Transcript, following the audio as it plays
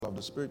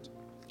the Spirit.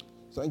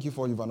 Thank you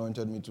for you've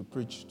anointed me to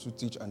preach, to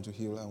teach, and to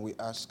heal. And we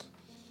ask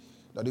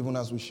that even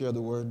as we share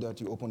the word, that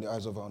you open the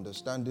eyes of our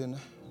understanding,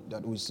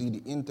 that we see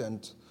the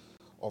intent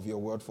of your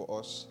word for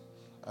us,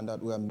 and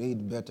that we are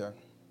made better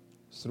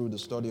through the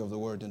study of the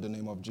word in the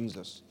name of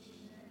Jesus.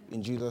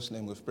 In Jesus'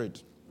 name we've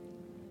prayed.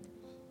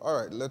 All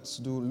right, let's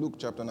do Luke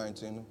chapter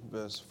 19,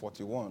 verse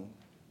 41.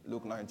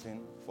 Luke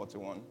 19,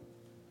 41.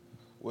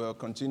 We're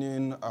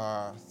continuing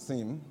our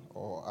theme,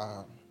 or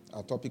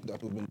our topic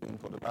that we've been doing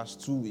for the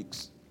last 2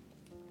 weeks.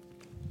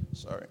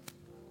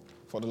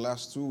 For the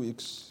last 2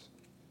 weeks.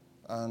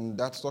 And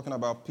that's talking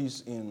about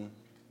peace in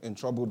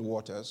troubled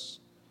waters.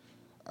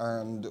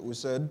 And we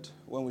said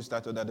when we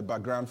started that the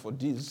background for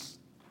this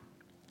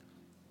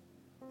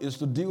is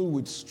to deal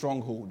with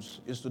strongholds,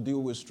 is to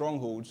deal with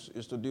strongholds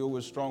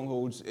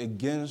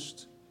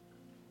against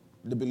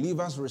the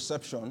believer's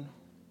reception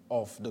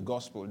of the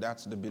gospel.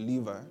 That's the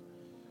believer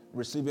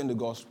receiving the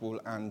gospel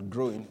and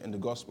growing in the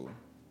gospel.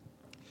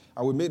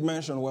 And we made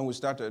mention when we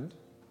started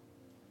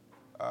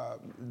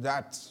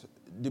that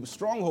the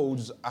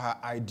strongholds are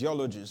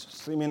ideologies,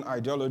 seeming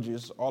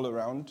ideologies all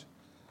around,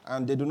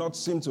 and they do not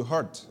seem to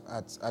hurt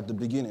at the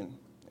beginning.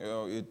 You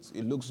know,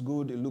 it looks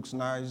good, it looks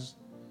nice,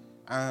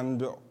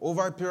 and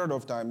over a period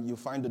of time, you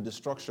find the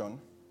destruction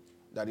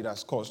that it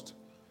has caused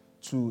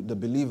to the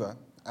believer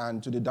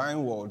and to the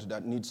dying world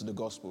that needs the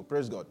gospel.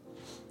 Praise God.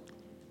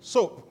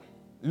 So,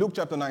 Luke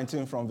chapter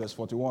 19 from verse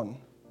 41,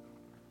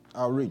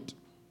 I'll read.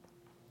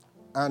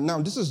 And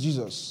now this is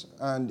Jesus,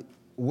 and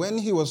when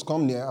he was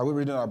come near, are we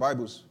reading our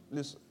Bibles?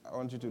 Please, I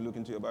want you to look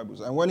into your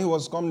Bibles. And when he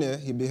was come near,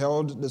 he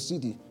beheld the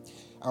city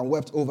and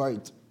wept over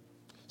it,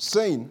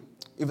 saying,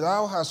 if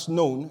thou hast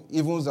known,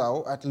 even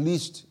thou, at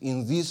least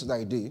in this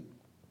thy day,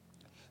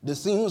 the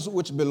things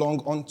which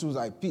belong unto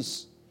thy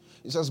peace.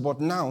 It says, but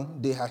now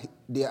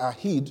they are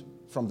hid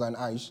from thine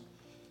eyes.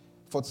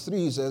 For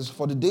 3, it says,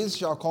 for the days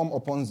shall come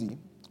upon thee,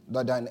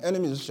 that thine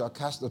enemies shall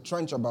cast a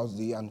trench about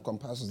thee and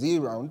compass thee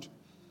round,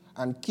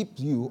 and keep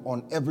you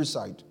on every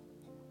side.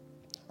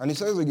 And he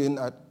says again,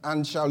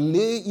 and shall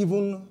lay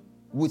even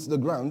with the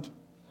ground,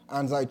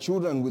 and thy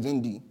children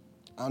within thee,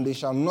 and they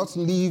shall not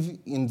leave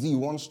in thee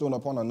one stone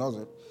upon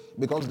another,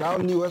 because thou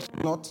knewest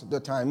not the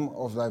time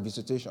of thy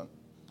visitation.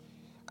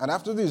 And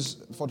after this,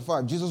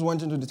 45, Jesus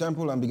went into the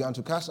temple and began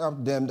to cast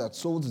out them that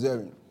sold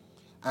therein,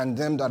 and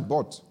them that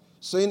bought,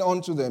 saying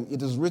unto them,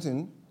 it is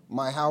written,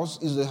 my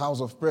house is the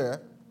house of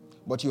prayer,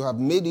 but you have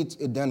made it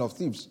a den of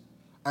thieves.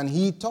 And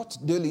he taught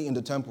daily in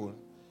the temple.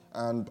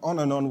 And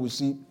on we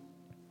see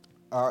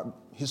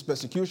his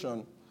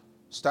persecution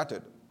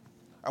started.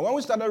 And when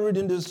we started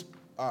reading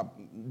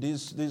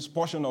this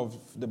portion of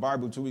the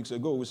Bible 2 weeks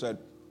ago, we said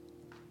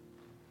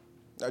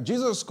that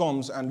Jesus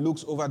comes and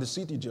looks over the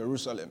city,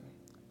 Jerusalem,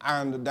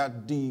 and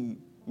that the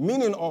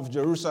meaning of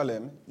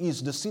Jerusalem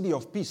is the city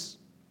of peace.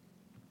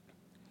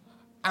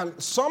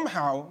 And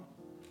somehow,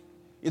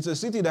 it's a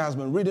city that has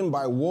been ridden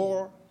by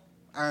war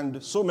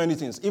and so many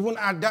things. Even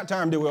at that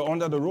time, they were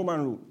under the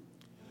Roman rule.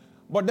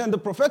 But then the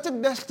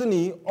prophetic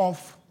destiny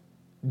of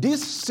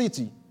this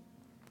city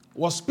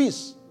was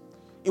peace.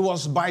 It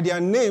was by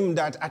their name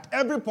that at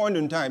every point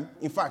in time,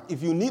 in fact,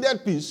 if you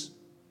needed peace,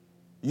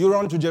 you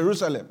run to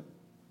Jerusalem.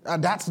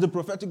 And that's the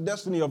prophetic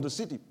destiny of the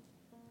city.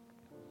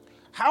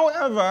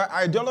 However,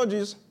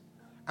 ideologies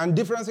and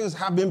different things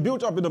have been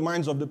built up in the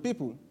minds of the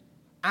people.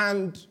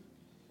 And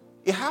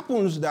it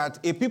happens that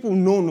a people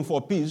known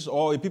for peace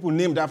or a people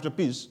named after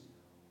peace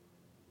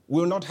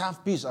will not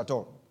have peace at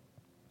all.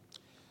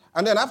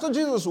 And then after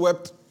Jesus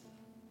wept,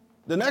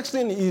 the next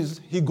thing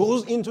is he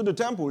goes into the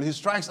temple. He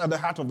strikes at the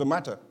heart of the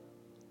matter.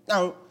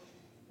 Now,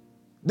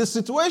 the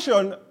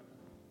situation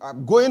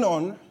going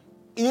on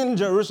in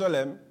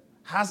Jerusalem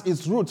has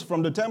its roots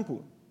from the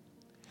temple.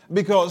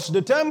 Because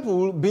the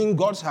temple, being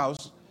God's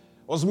house,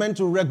 was meant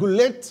to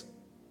regulate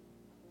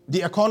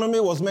the economy,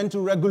 was meant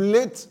to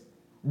regulate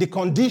the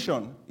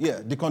condition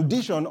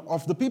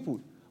of the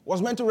people,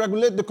 was meant to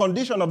regulate the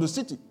condition of the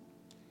city.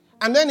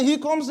 And then he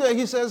comes there,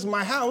 he says,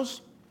 my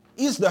house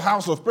is the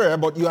house of prayer,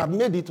 but you have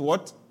made it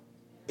what?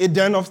 A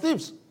den of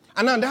thieves.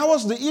 And then that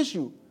was the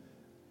issue.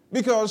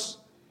 Because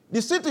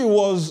the city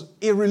was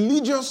a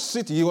religious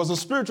city, it was a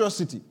spiritual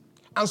city.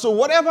 And so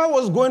whatever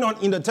was going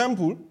on in the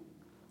temple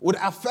would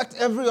affect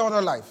every other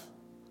life.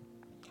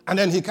 And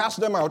then he casts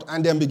them out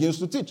and then begins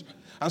to teach.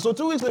 And so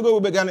 2 weeks ago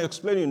we began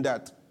explaining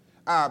that.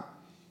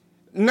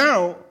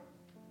 Now,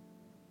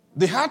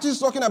 the heart he's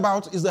talking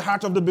about is the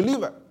heart of the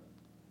believer.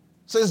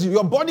 It says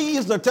your body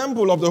is the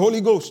temple of the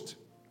Holy Ghost.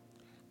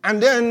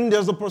 And then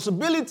there's the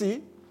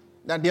possibility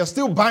that they're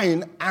still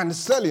buying and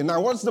selling. Now,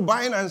 what's the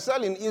buying and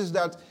selling is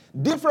that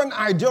different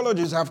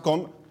ideologies have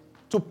come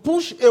to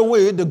push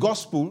away the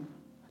gospel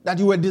that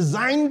you were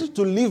designed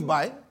to live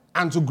by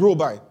and to grow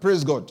by.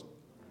 Praise God.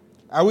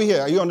 Are we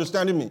here? Are you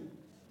understanding me?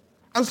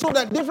 And so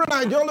that different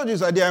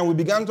ideologies are there, and we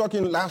began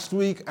talking last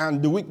week and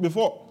the week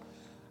before.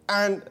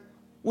 And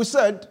we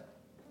said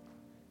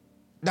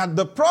that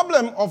the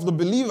problem of the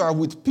believer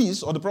with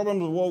peace, or the problem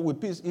of the world with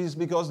peace, is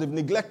because they've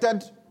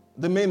neglected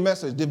the main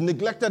message. They've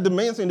neglected the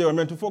main thing they were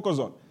meant to focus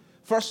on.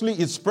 Firstly,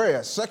 it's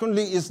prayer.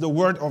 Secondly, it's the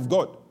word of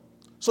God.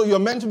 So you're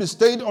meant to be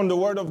stayed on the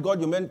word of God.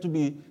 You're meant to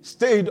be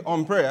stayed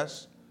on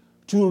prayers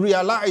to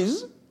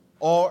realize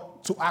or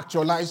to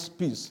actualize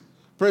peace.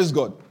 Praise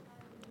God.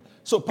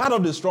 So part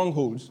of the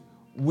strongholds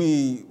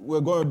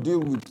we're going to deal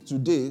with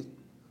today,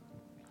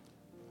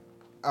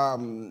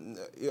 2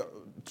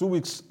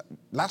 weeks,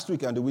 last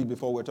week and the week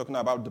before, we were talking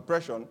about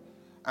depression.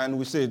 And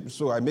we said,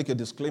 so I make a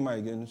disclaimer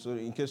again, so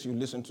in case you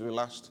listen to the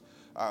last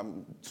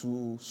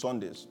 2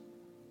 Sundays,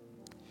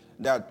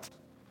 that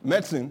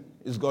medicine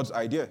is God's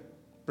idea.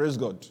 Praise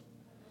God.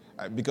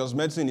 Because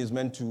medicine is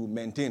meant to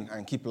maintain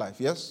and keep life,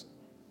 yes?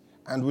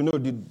 And we know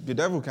the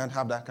devil can't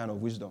have that kind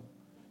of wisdom.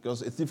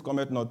 Because a thief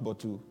cometh not but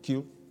to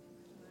kill,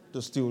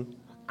 to steal,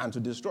 and to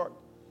destroy.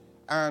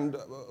 And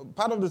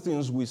part of the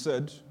things we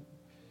said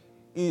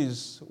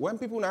is when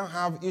people now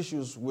have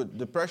issues with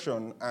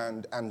depression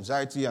and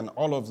anxiety and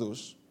all of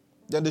those,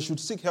 then they should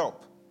seek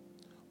help.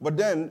 But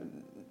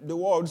then the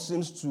world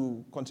seems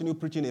to continue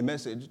preaching a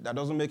message that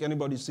doesn't make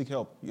anybody seek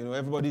help. You know,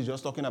 everybody's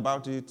just talking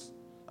about it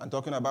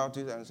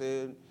and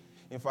saying,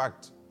 in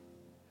fact,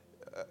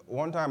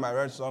 one time I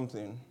read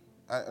something,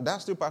 and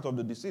that's still part of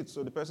the deceit.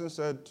 So the person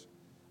said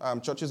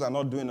churches are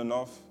not doing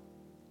enough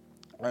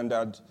and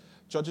that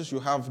churches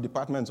should have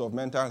departments of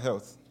mental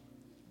health.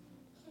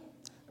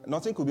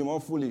 Nothing could be more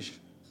foolish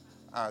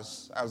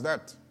as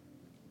that.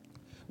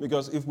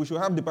 Because if we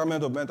should have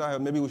department of mental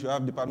health, maybe we should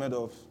have department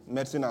of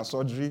medicine and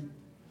surgery,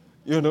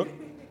 you know.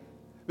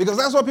 Because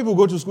that's what people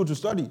go to school to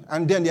study.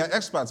 And then they are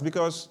experts.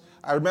 Because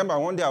I remember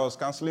one day I was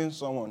counseling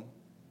someone.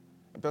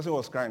 The person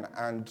was crying.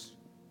 And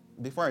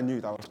before I knew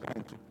it, I was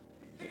crying too.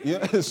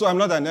 Yeah? So I'm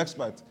not an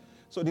expert.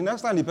 So the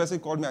next time the person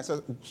called me, I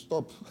said,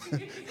 stop.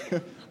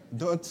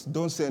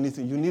 Don't say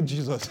anything. You need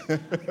Jesus.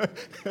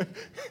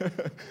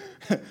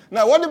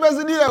 Now, what the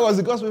person did was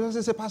the gospel. The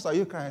person said, Pastor, are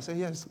you crying? I said,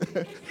 yes.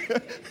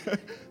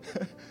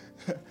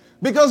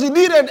 Because you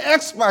need an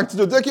expert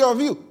to take care of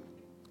you.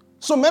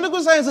 So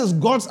medical science is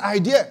God's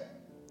idea.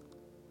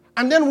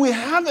 And then we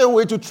have a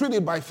way to treat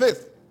it by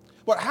faith.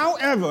 But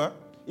however,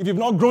 if you've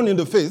not grown in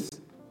the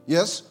faith,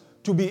 yes,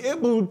 to be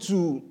able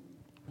to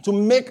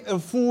make a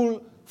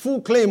full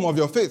claim of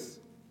your faith,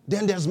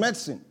 then there's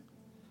medicine.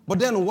 But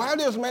then while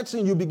there's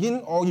medicine, you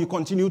begin or you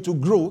continue to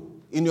grow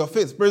in your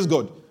faith. Praise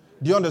God.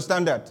 Do you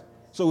understand that?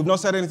 So we've not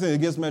said anything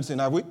against medicine,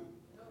 have we?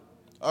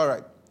 All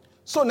right.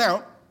 So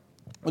now,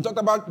 we talked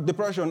about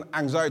depression,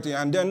 anxiety,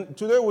 and then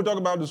today we'll talk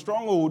about the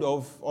stronghold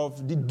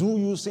of the do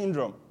you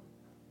syndrome.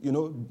 You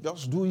know,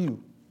 just do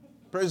you.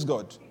 Praise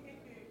God.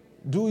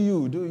 Do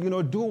you.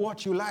 Do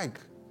what you like.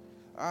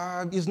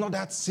 It's not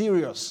that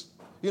serious.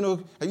 You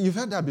know, you've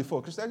heard that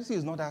before. Christianity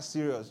is not that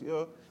serious. You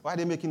know, why are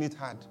they making it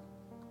hard?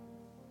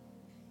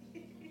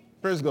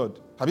 Praise God.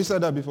 Have you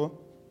said that before?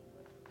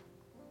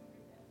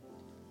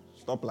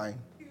 Stop lying.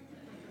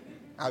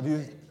 Have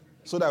you?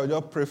 So that I will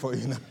just pray for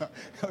you now.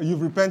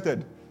 You've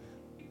repented.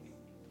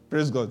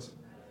 Praise God.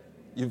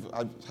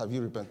 Have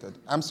you repented?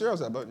 I'm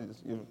serious about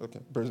this. Okay,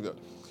 praise God.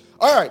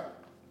 All right.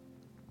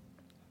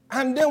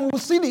 And then we'll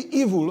see the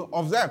evil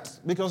of that.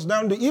 Because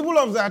now the evil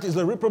of that is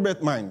a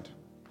reprobate mind.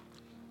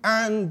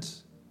 And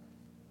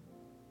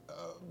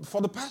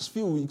for the past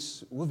few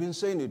weeks, we've been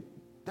saying it,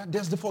 that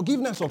there's the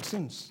forgiveness of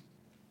sins.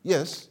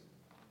 Yes.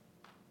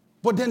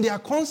 But then there are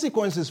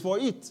consequences for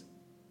it.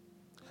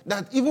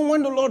 That even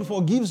when the Lord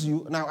forgives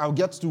you, now I'll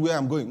get to where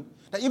I'm going,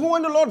 that even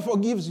when the Lord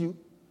forgives you,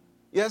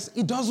 yes,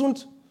 it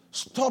doesn't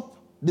stop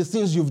the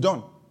things you've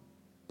done.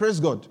 Praise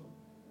God.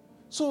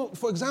 So,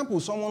 for example,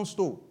 someone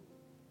stole.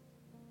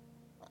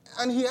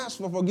 And he asks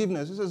for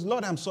forgiveness. He says,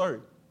 Lord, I'm sorry.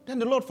 Then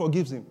the Lord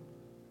forgives him.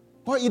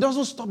 But it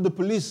doesn't stop the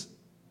police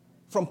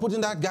from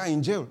putting that guy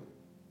in jail.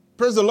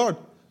 Praise the Lord.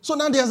 So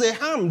now there's a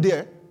harm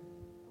there.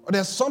 Or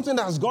there's something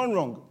that has gone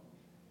wrong.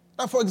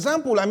 Now, for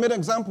example, I made an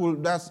example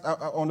that's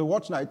on the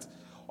watch night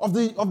of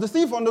the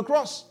thief on the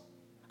cross.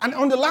 And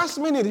on the last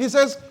minute, he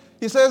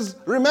says,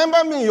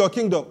 remember me in your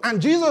kingdom.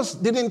 And Jesus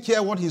didn't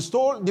care what he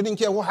stole, didn't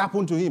care what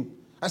happened to him.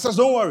 I says,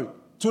 don't worry.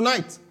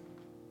 Tonight,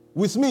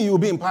 with me, you'll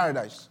be in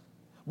paradise.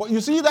 But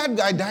you see, that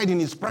guy died in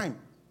his prime.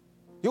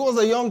 He was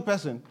a young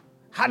person,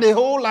 had a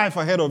whole life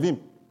ahead of him.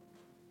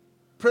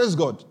 Praise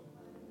God.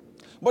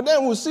 But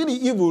then we'll see the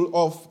evil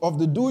of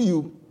the do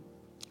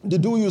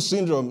you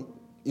syndrome,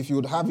 if you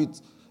would have it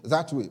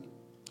that way.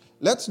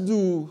 Let's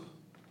do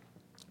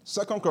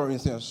 2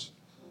 Corinthians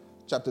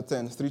chapter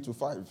 10,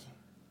 3-5.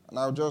 And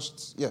I'll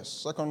just,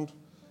 2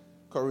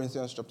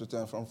 Corinthians chapter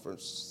 10 from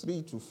verse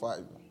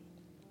 3-5.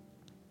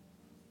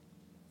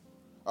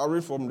 I'll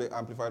read from the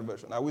Amplified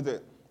Version. Are we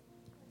there?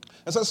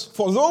 It says,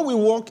 for though we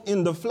walk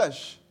in the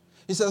flesh,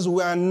 he says,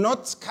 we are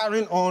not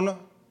carrying on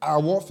our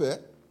warfare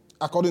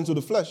according to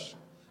the flesh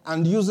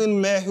and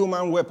using mere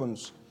human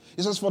weapons.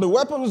 He says, for the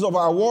weapons of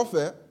our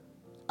warfare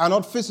are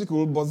not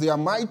physical, but they are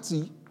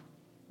mighty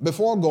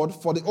before God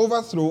for the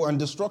overthrow and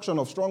destruction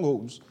of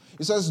strongholds.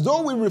 He says,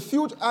 though we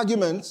refute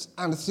arguments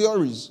and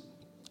theories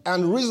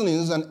and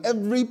reasonings and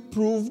every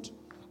proved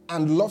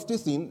and lofty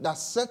thing that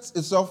sets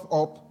itself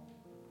up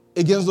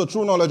against the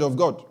true knowledge of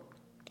God.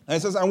 And he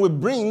says, and we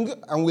bring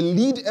and we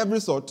lead every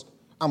thought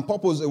and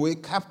purpose away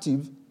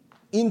captive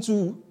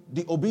into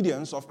the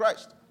obedience of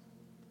Christ.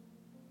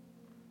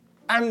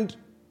 And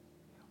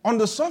on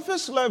the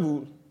surface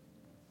level,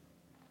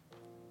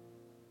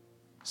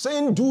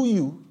 saying do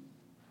you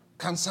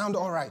can sound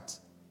all right.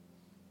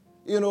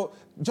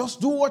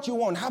 Just do what you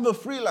want. Have a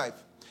free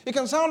life. It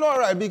can sound all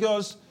right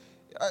because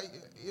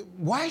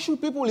why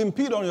should people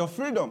impede on your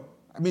freedom?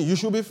 I mean, you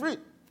should be free.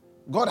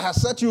 God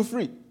has set you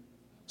free.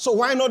 So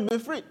why not be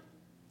free?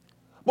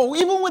 But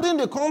even within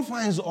the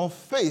confines of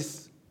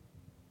faith,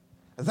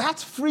 that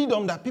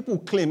freedom that people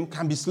claim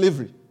can be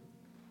slavery.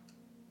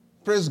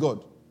 Praise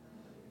God.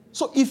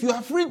 So if you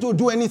are free to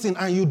do anything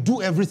and you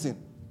do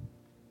everything,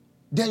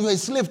 then you're a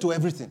slave to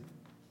everything.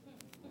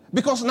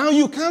 Because now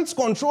you can't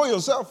control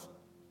yourself.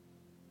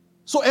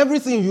 So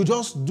everything you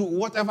just do,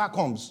 whatever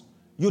comes,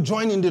 you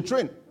join in the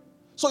train.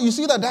 So you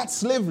see that's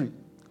slavery.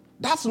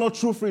 That's not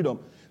true freedom.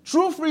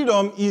 True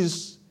freedom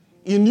is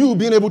in you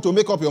being able to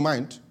make up your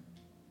mind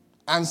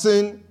and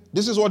saying,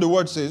 this is what the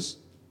word says,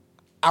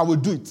 I will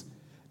do it.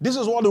 This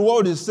is what the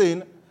world is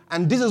saying,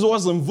 and this is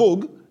what's in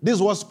vogue, this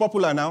is what's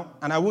popular now,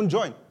 and I won't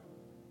join.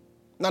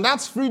 Now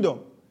that's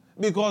freedom,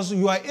 because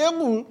you are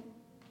able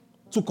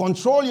to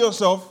control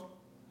yourself.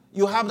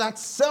 You have that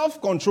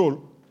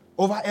self-control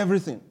over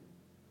everything.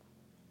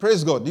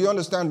 Praise God. Do you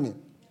understand me?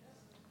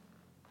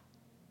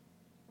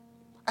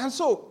 And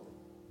so,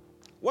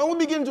 when we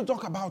begin to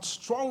talk about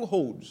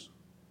strongholds,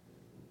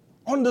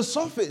 on the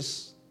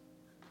surface,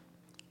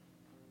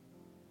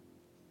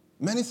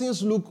 many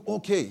things look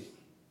okay.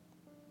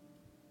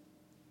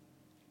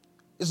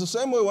 It's the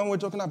same way when we're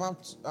talking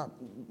about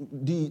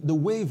the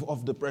wave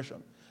of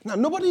depression. Now,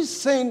 nobody's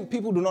saying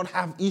people do not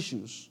have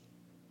issues.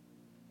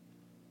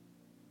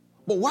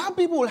 But while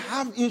people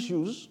have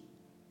issues,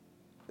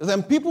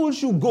 then people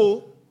should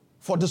go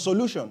for the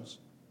solutions.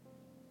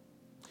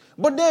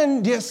 But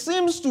then there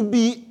seems to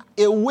be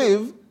a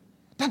wave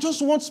that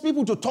just wants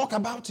people to talk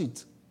about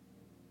it.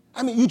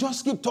 I mean, you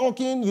just keep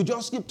talking,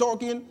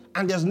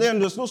 and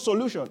there's no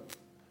solution.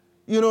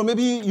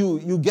 Maybe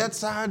you get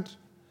sad,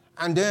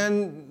 and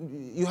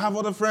then you have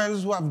other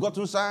friends who have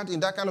gotten sad in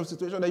that kind of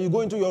situation. Then you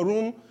go into your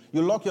room,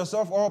 you lock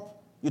yourself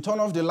up, you turn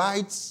off the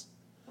lights,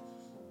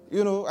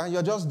 and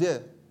you're just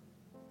there.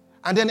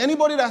 And then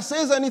anybody that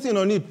says anything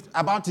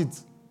about it,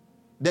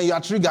 then you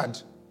are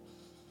triggered.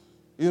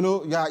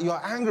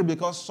 You're angry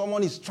because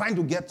someone is trying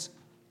to get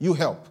you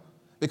help.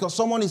 Because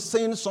someone is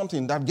saying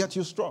something that gets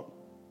you strong.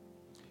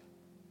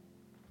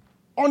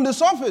 On the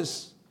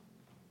surface,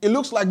 it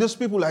looks like these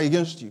people are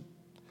against you.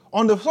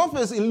 On the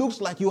surface, it looks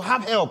like you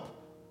have help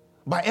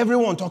by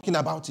everyone talking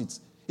about it.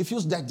 It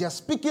feels like they're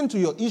speaking to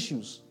your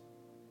issues.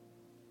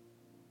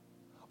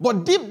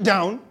 But deep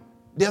down,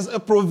 there's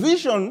a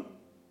provision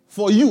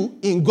for you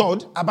in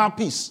God about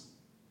peace.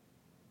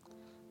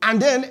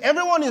 And then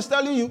everyone is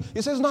telling you,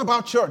 it says not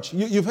about church.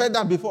 You've heard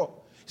that before.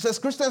 It says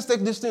Christians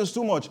take these things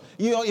too much.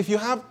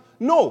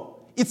 No,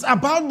 it's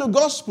about the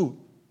gospel.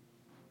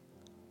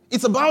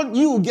 It's about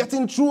you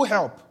getting true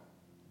help.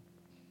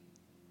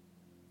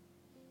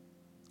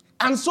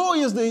 And so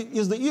is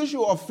the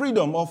issue of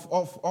freedom,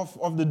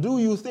 of the do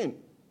you thing.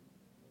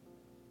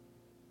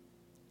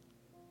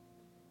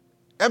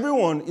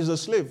 Everyone is a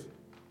slave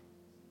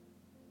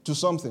to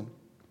something.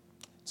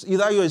 It's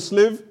either you're a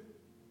slave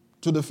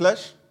to the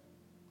flesh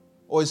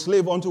or a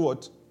slave unto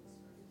what?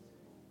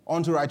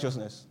 Unto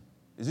righteousness.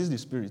 Is this the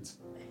spirit?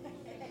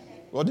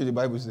 What did the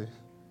Bible say?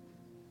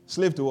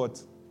 Slave to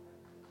what?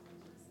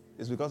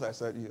 It's because I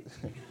said,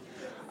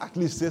 at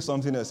least say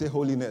something else. Say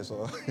holiness.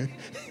 Or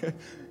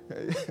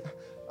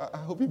I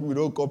hope people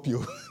don't copy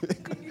you.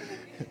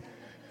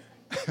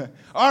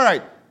 All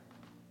right.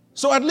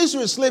 So at least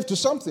you're a slave to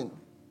something.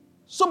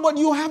 So, but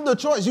you have the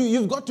choice.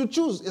 You've got to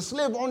choose a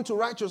slave unto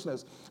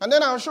righteousness. And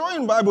then I'll show you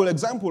in Bible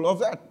example of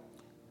that.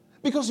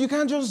 Because you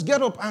can't just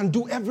get up and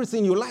do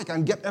everything you like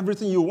and get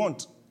everything you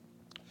want.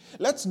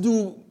 Let's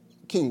do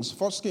Kings,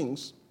 1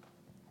 Kings.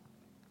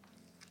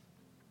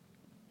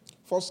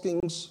 1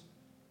 Kings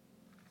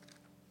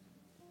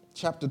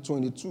chapter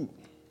 22.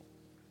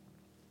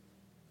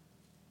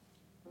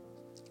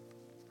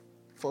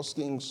 1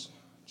 Kings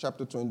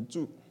chapter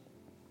 22.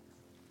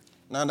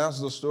 Now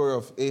that's the story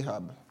of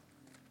Ahab.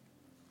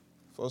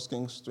 1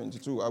 Kings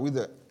 22. Are we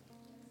there?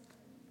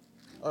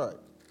 All right.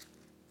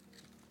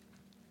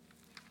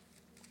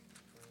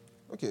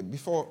 Okay,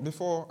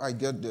 before I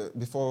get there,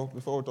 before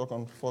we talk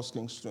on 1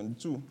 Kings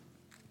 22,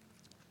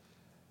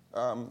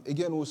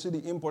 again, we'll see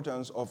the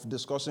importance of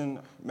discussing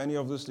many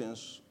of these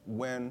things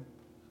when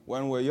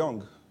we're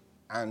young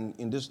and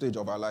in this stage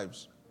of our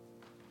lives.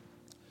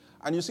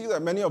 And you see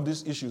that many of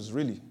these issues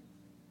really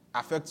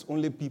affect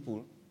only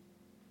people,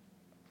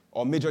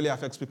 or majorly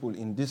affects people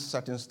in this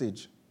certain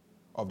stage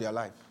of their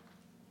life.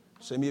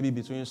 So maybe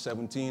between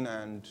 17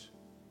 and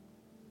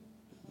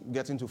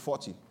getting to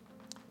 40,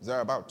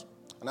 thereabout.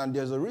 And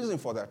there's a reason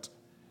for that.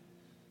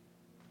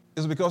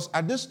 It's because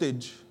at this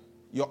stage,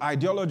 your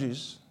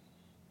ideologies,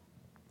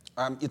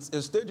 it's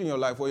a stage in your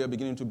life where you're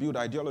beginning to build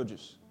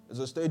ideologies. It's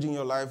a stage in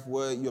your life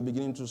where you're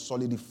beginning to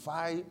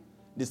solidify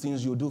the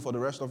things you do for the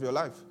rest of your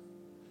life.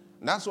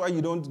 That's why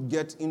you don't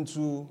get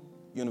into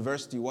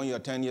university when you're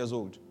 10 years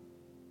old.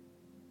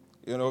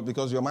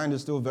 Because your mind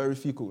is still very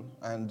fickle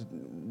and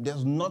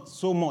there's not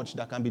so much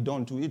that can be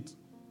done to it.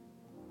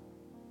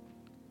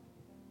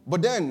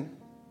 But then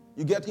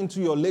you get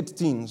into your late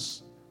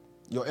teens,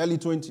 your early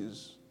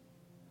 20s,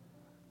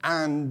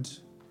 and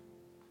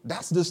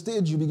that's the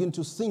stage you begin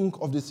to think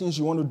of the things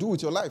you want to do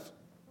with your life.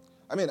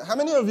 I mean, how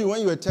many of you,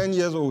 when you were 10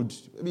 years old,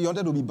 maybe you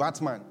wanted to be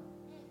Batman?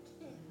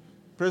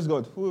 Praise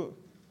God. Who?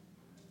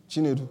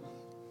 Chinedu.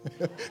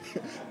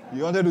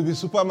 You wanted to be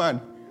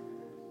Superman.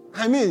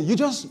 I mean,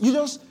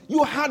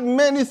 you had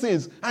many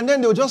things, and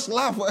then they'll just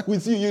laugh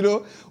with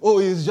you, Oh,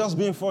 it's just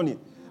being funny.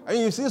 I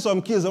mean, you see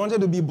some kids, they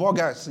wanted to be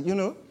burgers,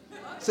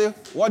 Say,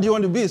 what do you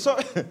want to be? So,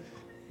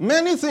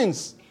 many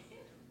things.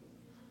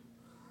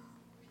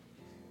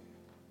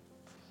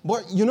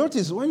 But you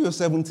notice, when you're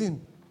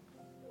 17,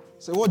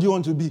 say, what do you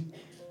want to be?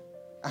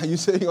 And you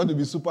say you want to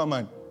be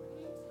Superman.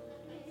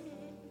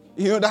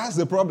 That's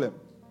the problem.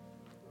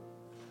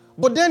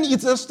 But then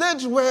it's a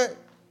stage where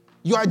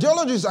your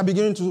ideologies are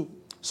beginning to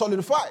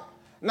solidify.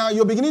 Now,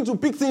 you're beginning to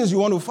pick things you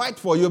want to fight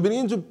for. You're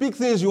beginning to pick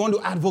things you want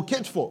to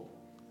advocate for.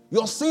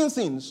 You're seeing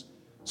things.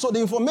 So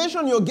the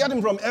information you're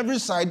getting from every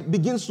side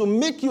begins to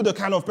make you the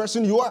kind of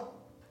person you are.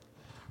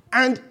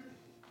 And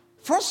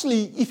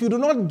firstly, if you do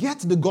not get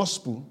the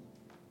gospel,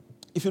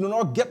 if you do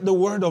not get the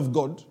word of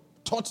God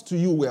taught to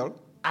you well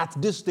at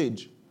this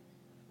stage,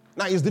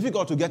 now it's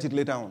difficult to get it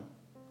later on.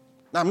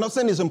 Now, I'm not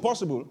saying it's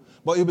impossible,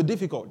 but it'll be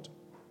difficult.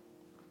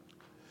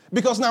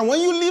 Because now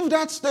when you leave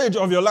that stage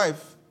of your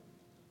life,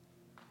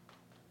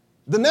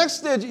 the next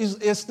stage is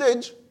a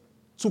stage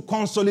to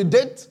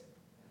consolidate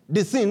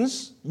the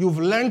things you've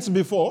learned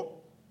before,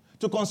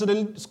 to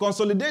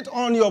consolidate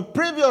on your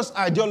previous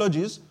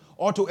ideologies,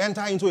 or to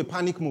enter into a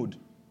panic mode.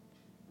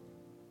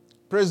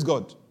 Praise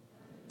God.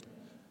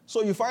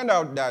 So you find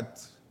out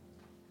that,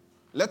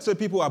 let's say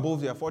people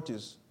above their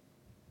 40s,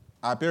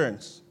 our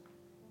parents,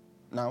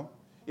 now,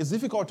 it's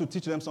difficult to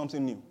teach them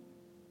something new.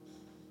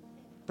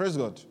 Praise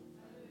God.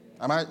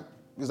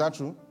 Is that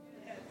true?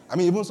 Yes. I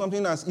mean, even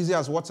something as easy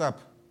as WhatsApp.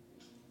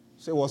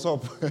 Say, what's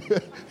up?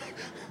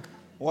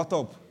 What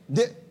up?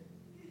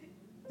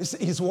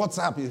 It's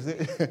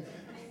WhatsApp.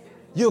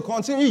 You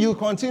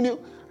continue.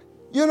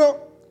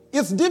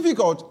 It's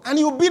difficult, and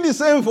you'll be the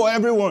same for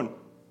everyone.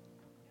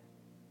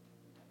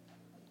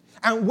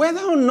 And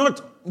whether or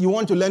not you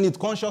want to learn it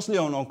consciously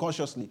or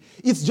unconsciously,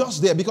 it's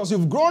just there because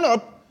you've grown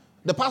up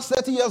the past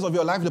 30 years of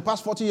your life, the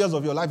past 40 years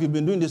of your life, you've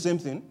been doing the same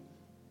thing.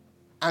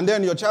 And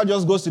then your child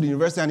just goes to the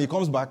university and he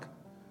comes back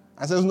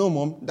and says, no,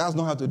 Mom, that's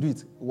not how to do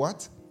it.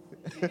 What?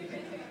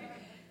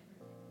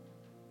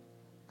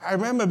 I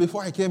remember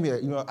before I came here,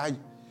 I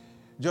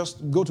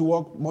just go to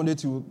work Monday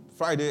to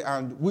Friday,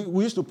 and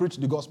we used to preach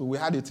the gospel. We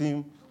had a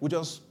team. We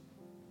just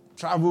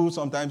travel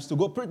sometimes to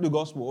go preach the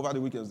gospel over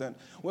the weekends. Then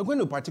we're going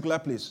to a particular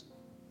place,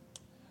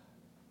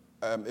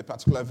 a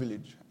particular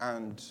village.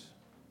 And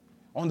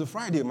on the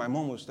Friday, my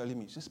mom was telling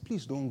me, she says,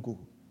 please don't go.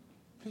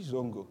 Please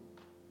don't go.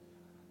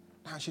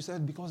 And she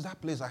said, because that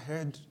place I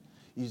heard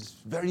is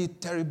very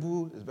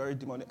terrible, it's very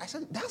demonic. I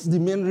said, that's the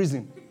main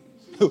reason.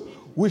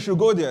 We should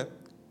go there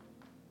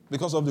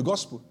because of the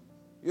gospel.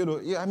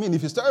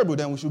 If it's terrible,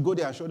 then we should go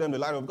there and show them the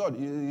light of God.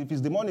 If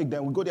it's demonic,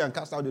 then we go there and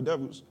cast out the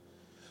devils.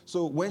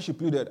 So when she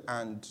pleaded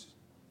and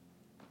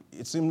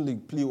it seemed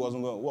like plea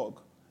wasn't going to work,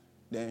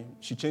 then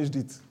she changed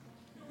it.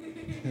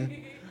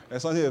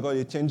 There's something they call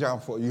a change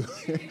out for you.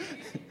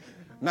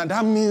 Now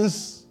that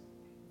means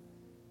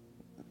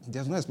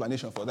there's no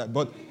explanation for that.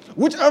 But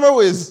whichever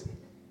ways,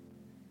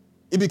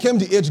 it became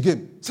the age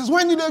game. It says,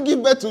 when did they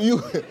give birth to you?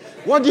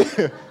 What do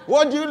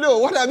you know?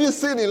 What have you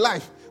seen in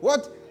life?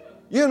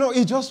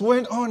 It just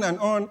went on and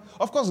on.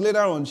 Of course, later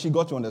on, she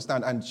got to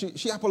understand, and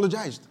she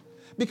apologized.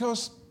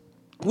 Because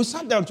we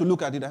sat down to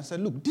look at it and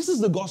said, look, this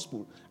is the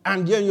gospel.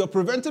 And yet you're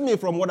preventing me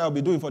from what I'll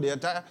be doing for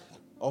the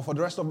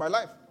rest of my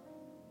life.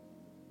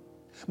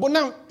 But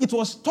now, it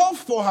was tough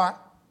for her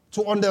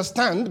to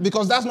understand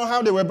because that's not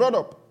how they were brought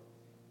up.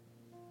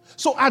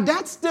 So at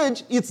that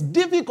stage, it's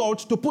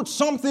difficult to put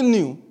something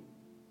new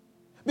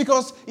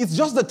because it's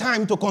just the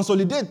time to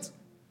consolidate.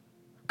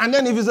 And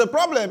then if it's a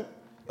problem,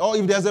 or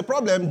if there's a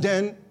problem,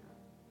 then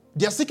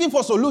they're seeking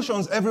for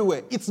solutions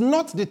everywhere. It's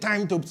not the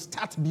time to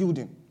start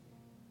building.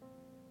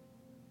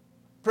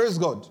 Praise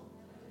God.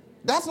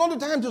 That's not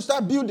the time to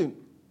start building.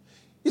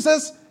 He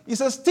says,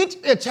 teach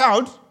a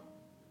child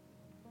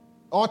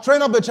or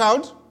train up a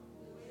child.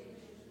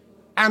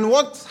 And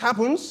what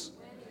happens?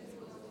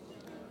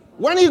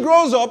 When he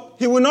grows up,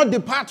 he will not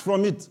depart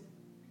from it.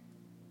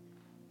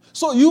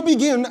 So you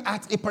begin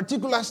at a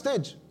particular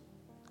stage.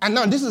 And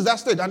now this is that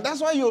stage. And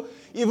that's why you,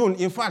 even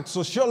in fact,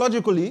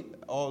 sociologically,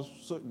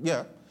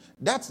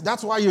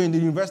 that's why you're in the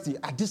university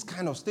at this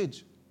kind of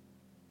stage.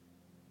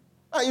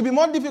 It'll be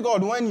more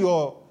difficult when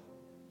you're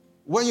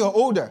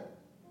older.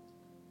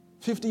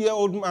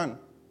 50-year-old man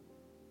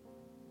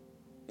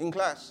in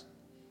class.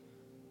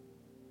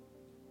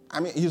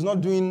 He's not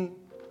doing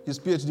his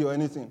PhD or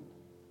anything.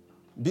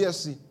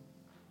 BSc.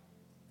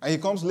 And he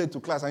comes late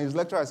to class and his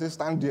lecturer says,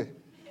 stand there.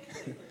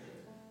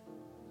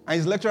 And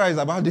his lecturer is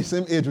about the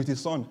same age with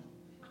his son.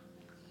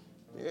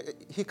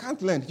 He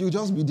can't learn. He'll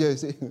just be there and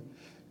say,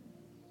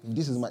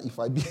 if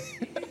I be.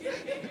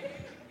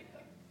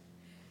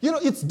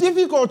 It's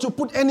difficult to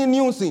put any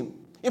news in.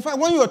 In fact,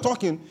 when you are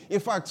talking,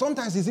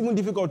 sometimes it's even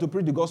difficult to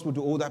preach the gospel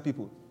to older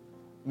people.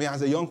 Me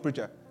as a young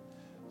preacher.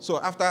 So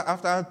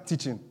after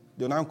teaching,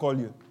 they'll now call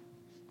you.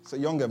 It's a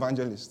young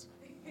evangelist.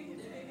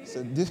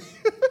 So this,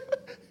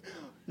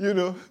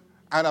 and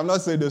I'm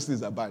not saying those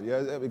things are bad,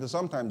 yeah, because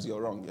sometimes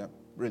you're wrong, yeah,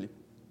 really.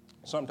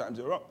 Sometimes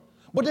you're wrong.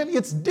 But then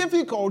it's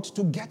difficult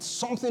to get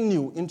something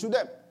new into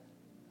them.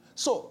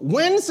 So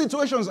when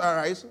situations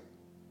arise,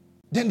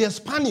 then there's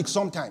panic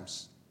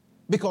sometimes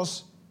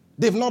because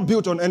they've not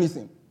built on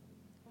anything.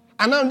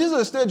 And now this is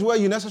a stage where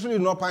you necessarily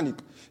do not panic.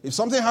 If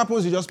something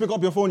happens, you just pick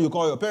up your phone, you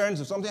call your parents.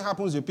 If something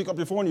happens, you pick up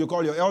your phone, you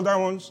call your elder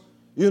ones,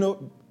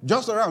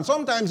 just around.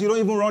 Sometimes you don't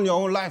even run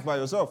your own life by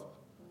yourself.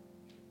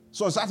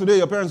 So Saturday,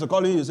 your parents are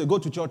calling you, say, go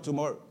to church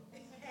tomorrow.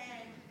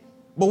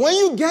 But when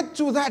you get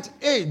to that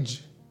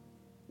age,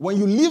 when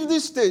you leave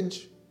this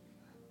stage,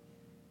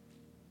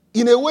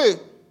 in a way,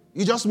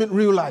 you just meet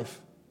real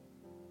life.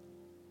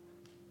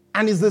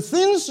 And it's the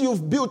things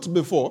you've built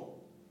before,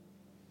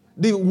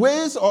 the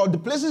ways or the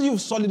places you've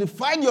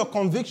solidified your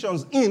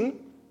convictions in,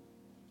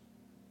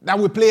 that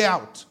will play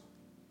out.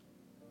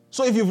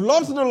 So if you've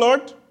loved the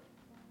Lord,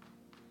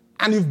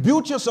 and you've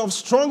built yourself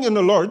strong in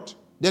the Lord,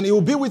 then He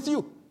will be with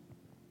you.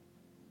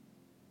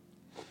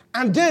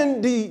 And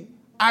then the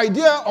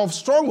idea of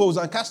strongholds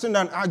and casting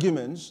down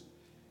arguments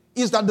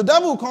is that the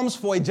devil comes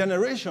for a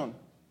generation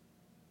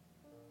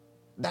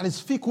that is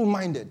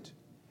fickle-minded,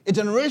 a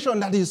generation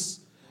that is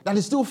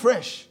still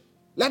fresh.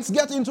 Let's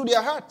get into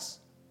their hearts.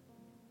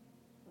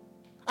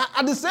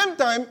 At the same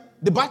time,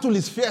 the battle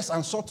is fierce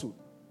and subtle,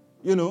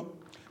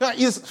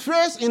 It's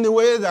fierce in the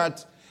way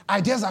that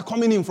ideas are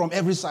coming in from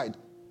every side.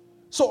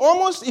 So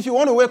almost if you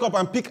want to wake up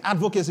and pick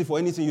advocacy for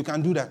anything, you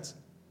can do that.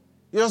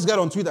 You just get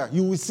on Twitter,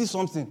 you will see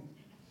something.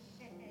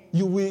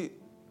 You will,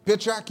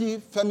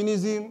 patriarchy,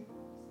 feminism,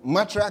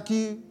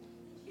 matriarchy.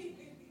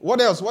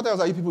 What else? What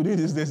else are you people doing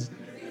these days?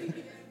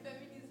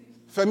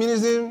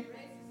 Feminism,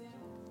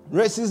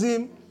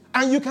 racism.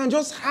 And you can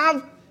just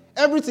have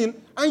everything.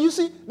 And you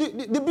see,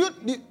 the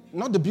beauty,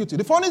 not the beauty.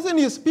 The funny thing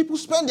is people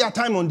spend their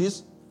time on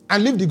this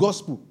and live the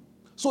gospel.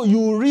 So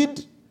you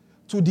read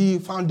to the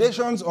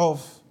foundations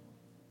of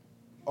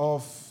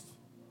all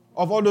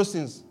those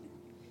things.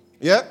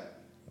 Yeah?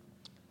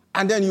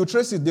 And then you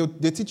trace it.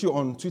 They teach you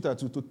on Twitter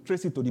to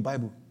trace it to the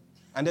Bible.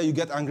 And then you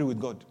get angry with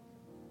God.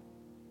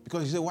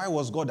 Because you say, why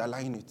was God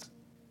allowing it?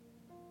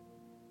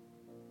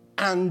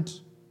 And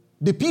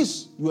the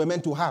peace you were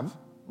meant to have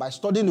by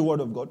studying the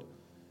Word of God,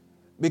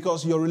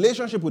 because your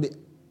relationship with the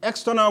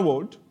external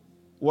world,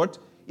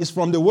 is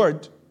from the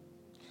Word.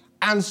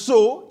 And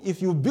so,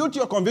 if you build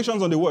your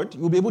convictions on the Word,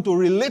 you'll be able to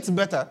relate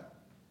better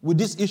with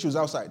these issues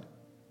outside.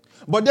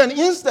 But then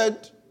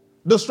instead,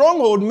 the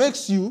stronghold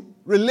makes you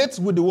relate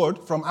with the Word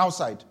from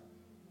outside.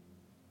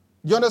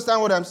 Do you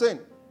understand what I'm saying?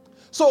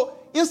 So,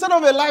 instead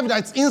of a life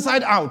that's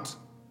inside out,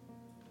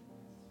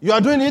 you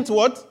are doing it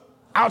what?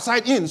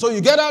 Outside in. So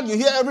you get out, you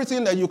hear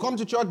everything, then you come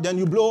to church, then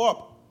you blow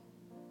up.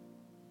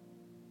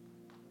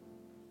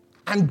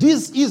 And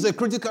this is a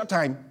critical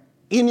time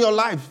in your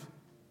life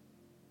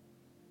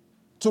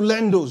to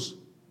learn those.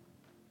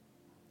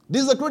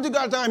 This is a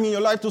critical time in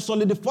your life to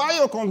solidify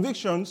your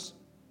convictions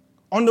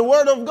on the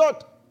Word of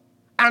God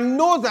and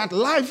know that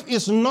life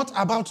is not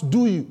about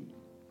do you.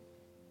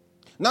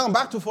 Now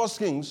back to 1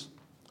 Kings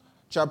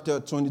chapter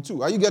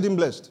 22. Are you getting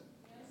blessed?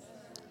 Yes.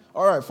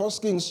 All right, 1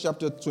 Kings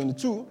chapter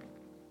 22.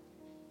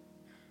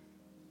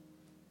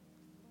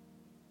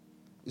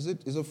 Is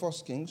it 1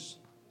 Kings?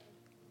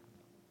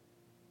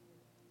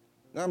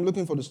 Now I'm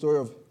looking for the story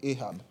of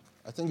Ahab.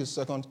 I think it's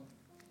 2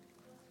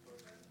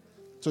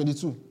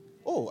 22.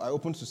 Oh, I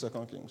opened to 2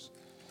 Kings.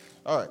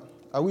 All right,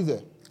 are we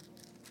there?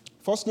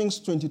 1 Kings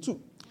 22.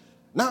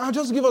 Now I'll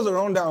just give us a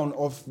rundown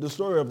of the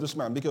story of this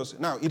man, because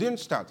now it didn't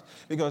start.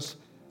 Because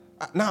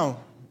now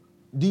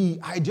the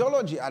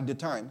ideology at the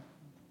time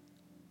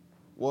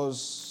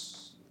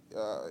was,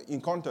 in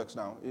context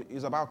now,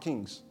 is about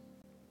kings.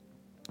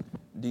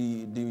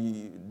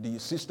 The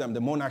system,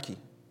 the monarchy.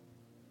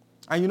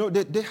 And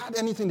they had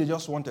anything they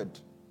just wanted.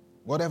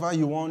 Whatever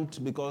you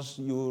want, because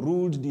you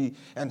ruled the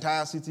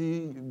entire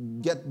city,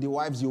 get the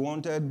wives you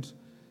wanted,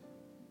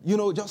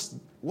 just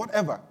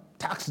whatever.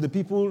 Tax the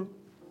people,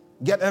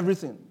 get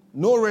everything.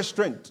 No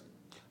restraint.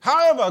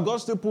 However, God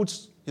still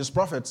puts His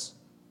prophets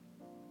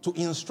to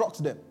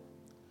instruct them.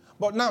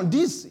 But now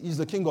this is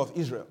the king of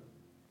Israel.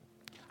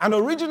 And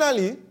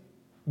originally,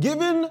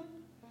 giving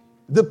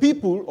the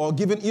people or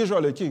giving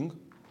Israel a king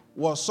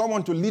was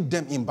someone to lead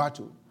them in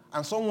battle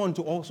and someone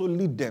to also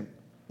lead them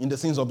in the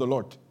things of the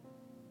Lord.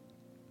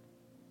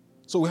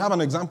 So we have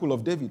an example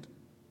of David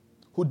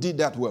who did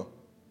that well.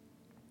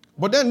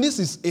 But then this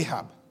is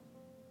Ahab.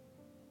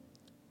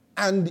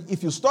 And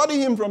if you study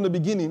him from the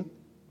beginning,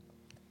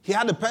 he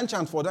had a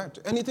penchant for that.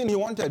 Anything he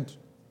wanted,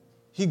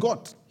 he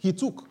got, he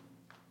took.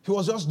 He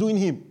was just doing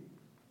him.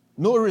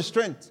 No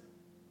restraint.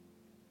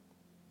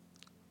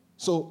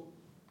 So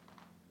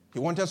he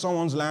wanted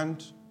someone's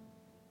land.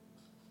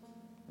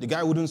 The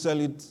guy wouldn't sell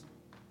it.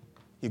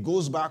 He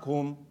goes back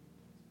home.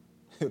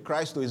 He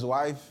cries to his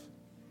wife.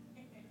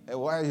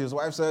 And his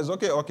wife says,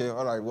 okay,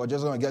 all right, we're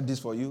just going to get this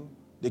for you.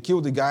 They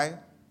kill the guy,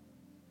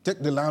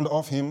 take the land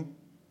off him.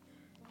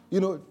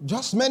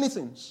 Just many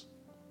things.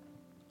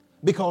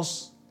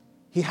 Because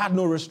he had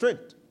no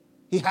restraint.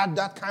 He had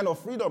that kind of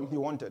freedom he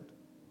wanted.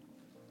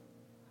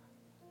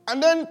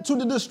 And then to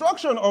the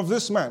destruction of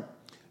this man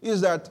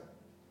is that,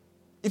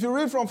 if you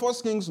read from 1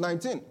 Kings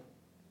 19,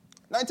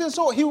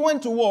 so he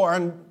went to war,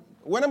 and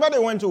whenever they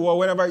went to war,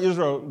 whenever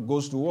Israel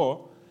goes to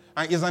war,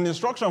 and it's an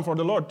instruction for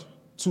the Lord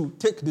to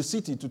take the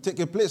city, to take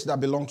a place that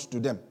belongs to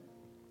them.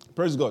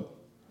 Praise God.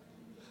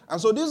 And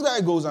so this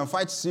guy goes and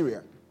fights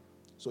Syria.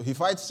 So he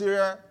fights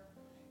Syria,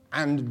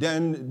 and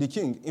then the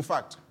king, in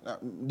fact,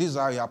 this is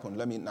how it happened.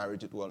 Let me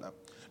narrate it well now.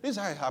 This is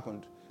how it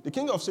happened. The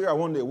king of Syria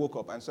one day woke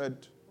up and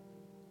said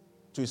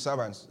to his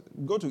servants,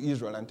 go to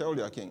Israel and tell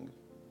their king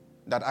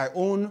that I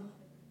own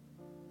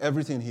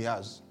everything he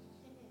has.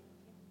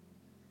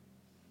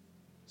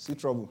 See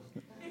trouble.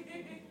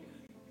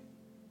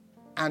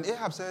 And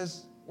Ahab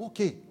says,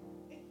 okay,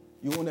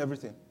 you own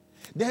everything.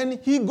 Then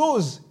he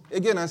goes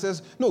again and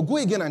says, no, go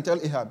again and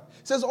tell Ahab.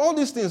 He says, all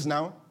these things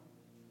now,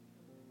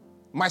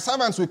 my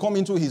servants will come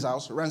into his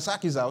house,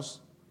 ransack his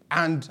house,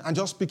 and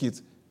just pick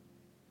it.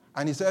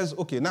 And he says,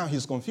 okay, now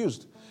he's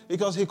confused.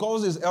 Because he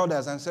calls his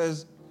elders and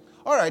says,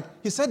 all right,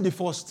 he said the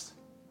first.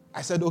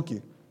 I said,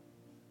 okay.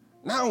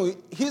 Now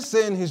he's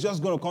saying he's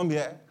just going to come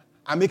here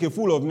and make a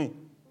fool of me.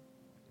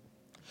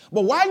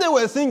 But while they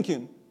were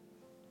thinking,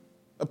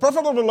 the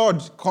prophet of the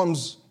Lord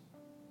comes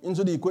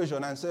into the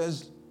equation and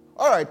says,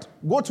 all right,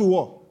 go to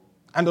war,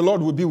 and the Lord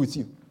will be with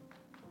you.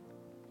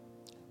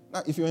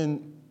 Now, if you're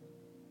in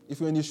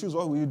his shoes,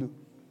 what will you do?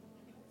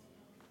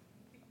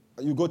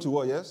 You go to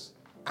war, yes?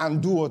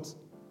 And do what?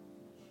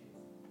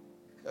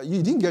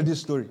 You didn't get this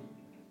story.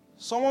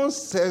 Someone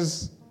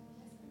says,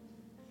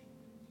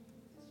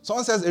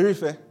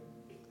 Erife,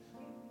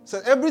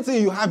 says,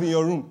 everything you have in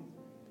your room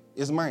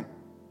is mine.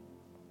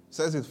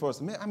 Says it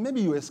first.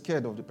 Maybe you were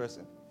scared of the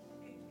person.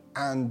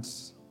 And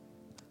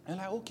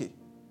like, okay.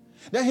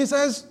 Then he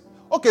says,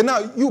 okay,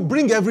 now you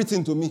bring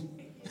everything to me.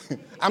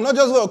 I'm not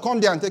just going to come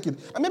there and take it.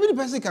 And maybe the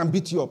person can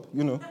beat you up,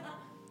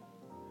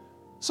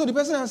 So the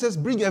person says,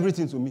 bring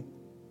everything to me.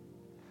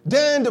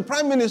 Then the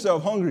prime minister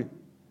of Hungary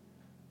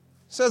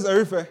says,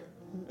 Erife,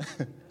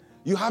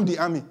 you have the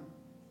army.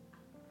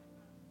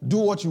 Do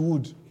what you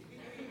would.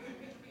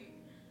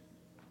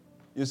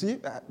 You see,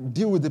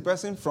 deal with the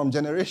person from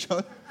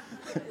generation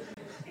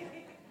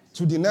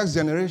to the next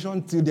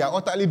generation till they are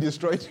utterly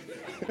destroyed.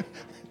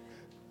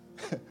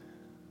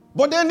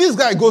 But then this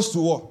guy goes to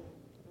war.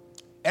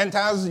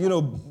 Enters,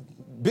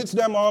 beats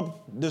them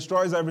up,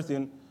 destroys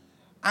everything.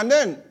 And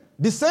then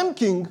the same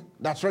king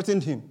that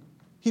threatened him,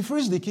 he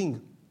frees the king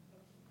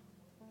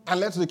and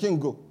lets the king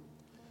go.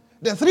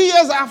 Then 3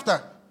 years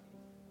after,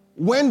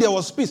 when there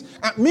was peace,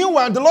 and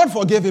meanwhile, the Lord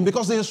forgave him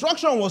because the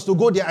instruction was to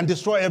go there and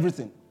destroy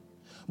everything.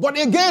 But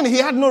again, he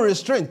had no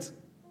restraint.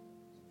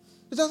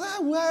 He says,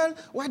 well,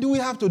 why do we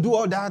have to do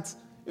all that?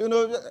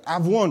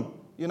 I've won.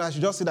 I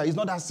should just say that it's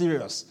not that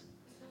serious.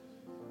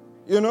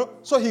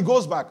 So he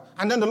goes back,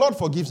 and then the Lord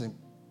forgives him.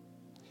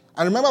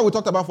 And remember we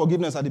talked about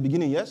forgiveness at the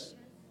beginning, yes?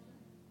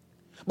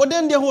 But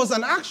then there was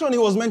an action he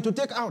was meant to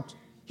take out.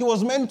 He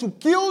was meant to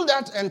kill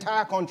that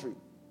entire country,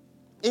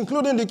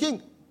 including the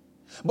king.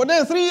 But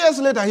then 3 years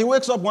later, he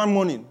wakes up one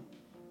morning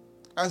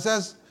and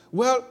says,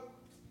 well,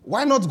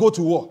 why not go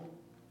to war?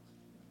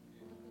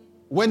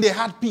 When they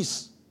had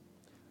peace.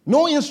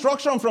 No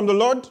instruction from the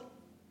Lord,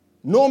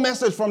 no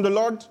message from the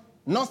Lord,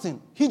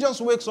 nothing. He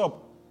just wakes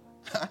up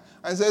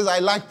and says, I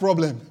like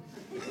problem.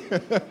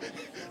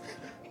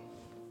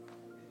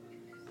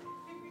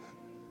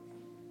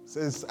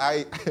 Says,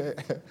 I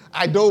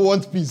don't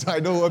want peace. I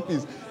don't want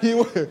peace.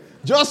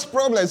 Just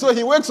problem. So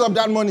he wakes up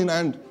that morning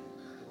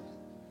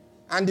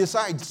and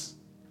decides,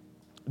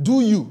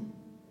 do you?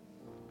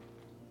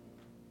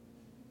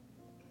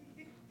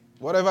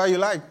 Whatever you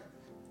like.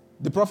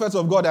 The prophets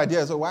of God are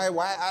there, so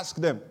why ask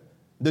them?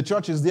 The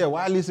church is there.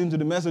 Why listen to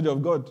the message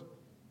of God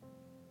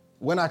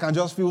when I can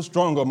just feel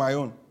strong on my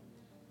own?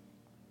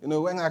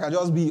 When I can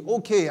just be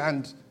okay.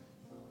 And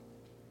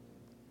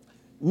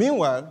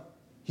meanwhile,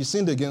 he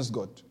sinned against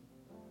God.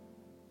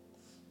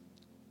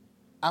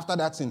 After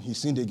that sin, he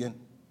sinned again.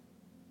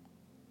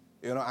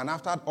 And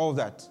after all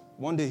that,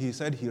 one day he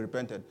said he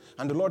repented.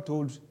 And the Lord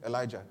told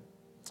Elijah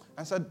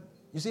and said,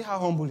 you see how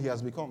humble he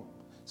has become?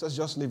 He says,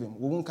 just leave him.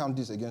 We won't count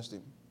this against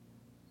him.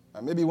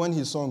 And maybe when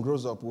his son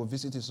grows up, we'll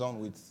visit his son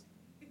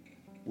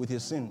with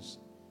his sins.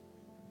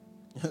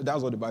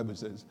 That's what the Bible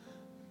says.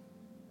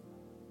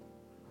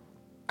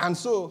 And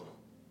so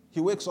he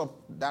wakes up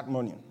that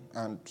morning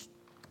and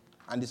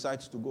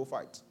decides to go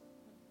fight.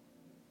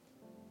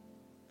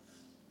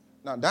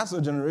 Now, that's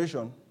a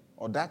generation,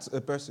 or that's a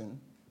person,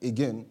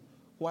 again,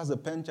 who has a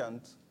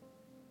penchant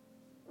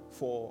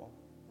for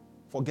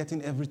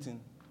getting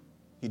everything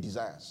he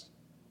desires,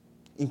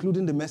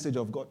 including the message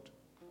of God.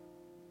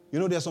 You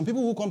know, there are some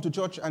people who come to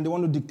church and they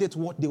want to dictate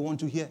what they want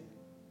to hear.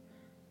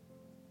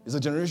 It's a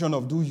generation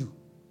of do you.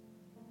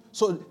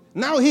 So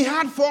now he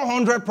had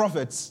 400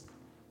 prophets.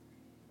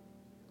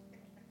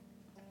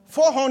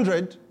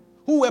 400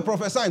 who were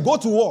prophesying, go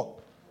to war.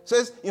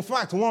 Says, in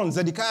fact, one,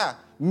 Zedekiah,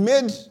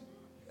 made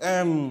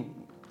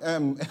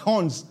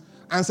horns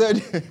and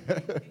said,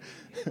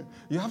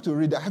 you have to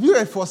read that. Have you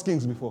read 1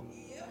 Kings before?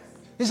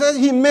 He says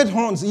he made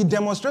horns. He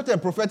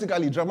demonstrated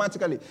prophetically,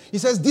 dramatically. He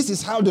says, this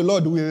is how the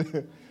Lord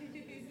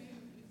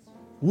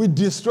will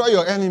destroy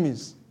your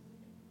enemies.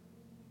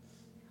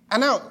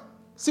 And now,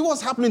 see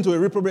what's happening to a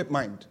reprobate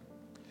mind.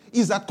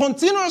 Is that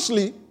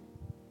continuously,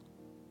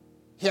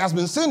 he has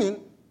been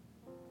sinning.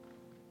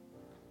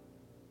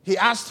 He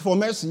asked for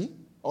mercy,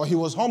 or he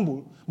was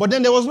humble, but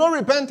then there was no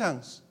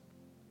repentance.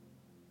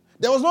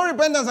 There was no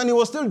repentance, and he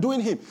was still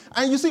doing him.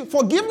 And you see,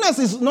 forgiveness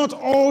is not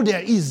all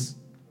there is.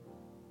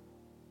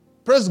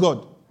 Praise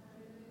God.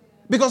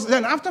 Because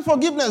then after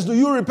forgiveness, do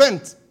you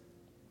repent?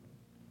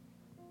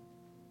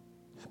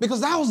 Because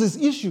that was his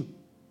issue.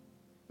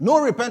 No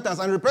repentance.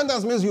 And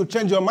repentance means you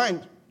change your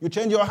mind. You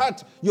change your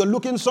heart. You're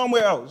looking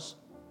somewhere else.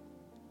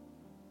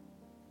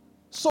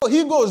 So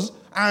he goes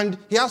and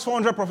he has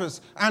 400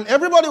 prophets. And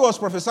everybody was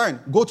prophesying,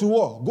 go to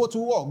war, go to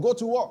war, go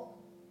to war.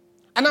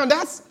 And now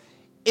that's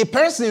a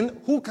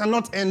person who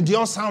cannot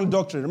endure sound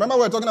doctrine. Remember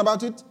we were talking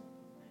about it?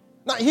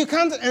 Now he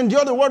can't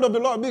endure the word of the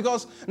Lord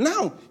because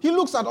now he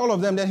looks at all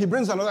of them, then he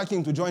brings another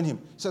king to join him.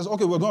 He says,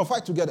 okay, we're going to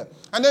fight together.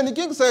 And then the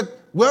king said,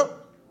 well,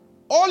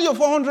 all your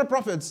 400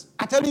 prophets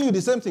are telling you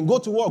the same thing. Go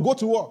to war, go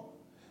to war.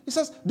 He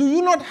says, do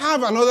you not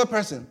have another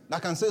person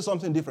that can say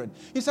something different?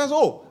 He says,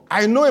 oh,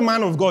 I know a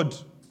man of God,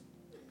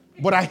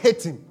 but I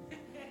hate him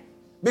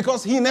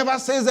because he never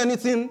says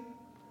anything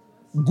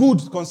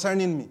good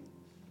concerning me.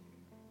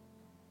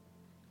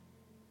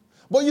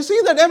 But you see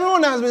that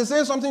everyone has been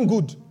saying something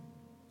good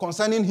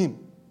concerning him,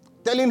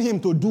 telling him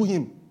to do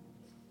him.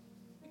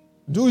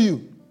 Do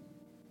you?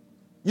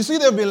 You see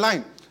they've been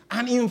lying.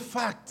 And in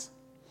fact,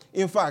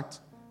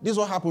 this is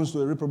what happens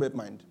to a reprobate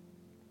mind.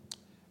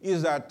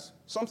 Is that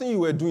something you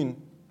were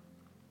doing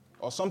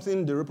or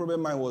something the reprobate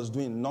mind was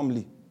doing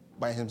normally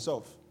by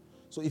himself.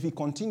 So if he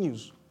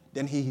continues,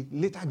 then he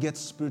later gets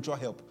spiritual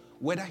help,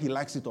 whether he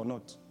likes it or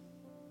not.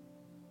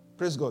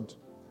 Praise God.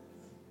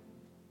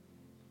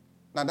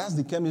 Now that's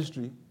the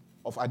chemistry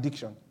of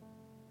addiction.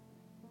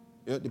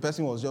 The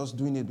person was just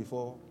doing it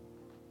before.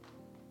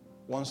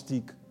 1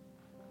 stick,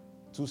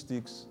 2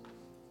 sticks,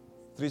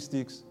 3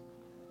 sticks.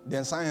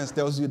 Then science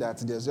tells you that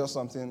there's just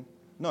something.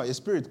 No, a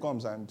spirit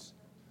comes and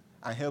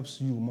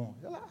helps you more.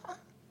 You're like,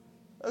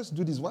 let's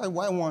do this. Why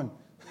one?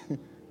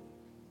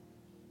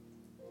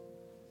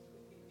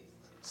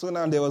 So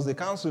now there was a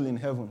council in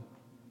heaven.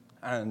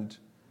 And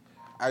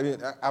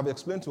I've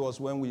explained to us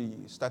when we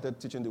started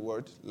teaching the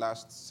word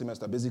last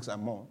semester, basics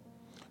and more,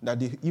 that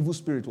the evil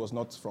spirit was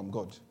not from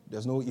God.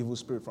 There's no evil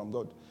spirit from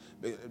God.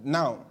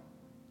 Now,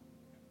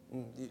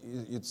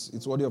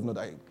 it's worthy of note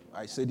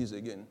I say this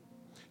again.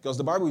 Because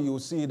the Bible, you will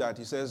see that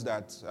it says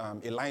that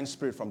a lying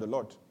spirit from the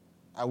Lord.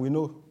 And we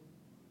know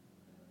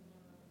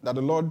that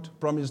the Lord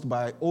promised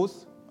by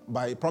oath,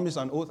 by promise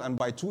and oath, and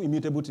by 2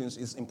 immutable things,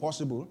 it's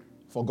impossible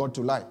for God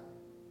to lie.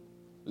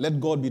 Let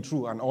God be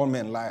true and all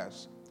men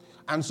liars.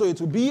 And so it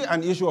will be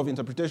an issue of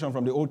interpretation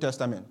from the Old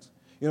Testament,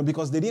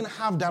 because they didn't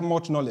have that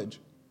much knowledge.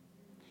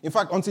 In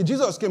fact, until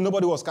Jesus came,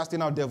 nobody was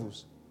casting out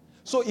devils.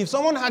 So if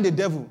someone had a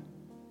devil,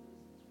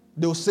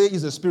 they'll say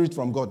it's a spirit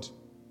from God.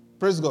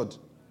 Praise God.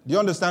 Do you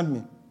understand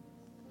me?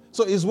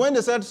 So it's when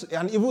they said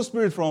an evil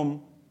spirit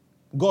from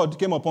God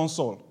came upon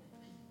Saul.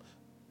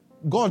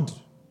 God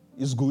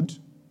is good.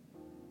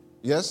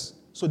 Yes?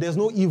 So there's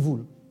no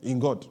evil in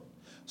God.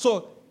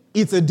 So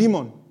it's a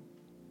demon,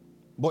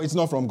 but it's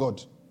not from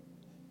God.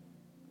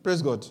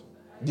 Praise God.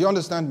 Do you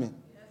understand me?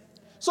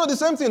 So the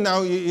same thing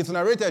now, it's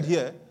narrated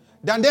here.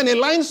 Then a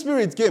lying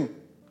spirit came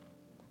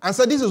and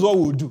said, this is what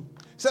we'll do.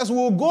 He says,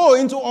 we'll go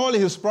into all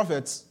his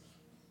prophets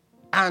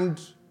and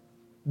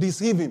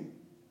deceive him.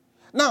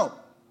 Now,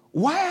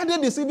 why are they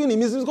deceiving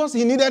him? It's because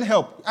he needed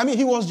help. I mean,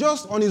 he was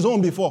just on his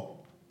own before,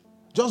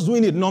 just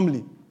doing it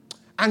normally.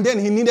 And then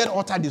he needed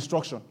utter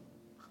destruction.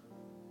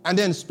 And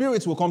then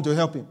spirits will come to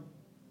help him.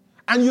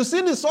 And you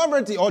see the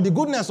sovereignty or the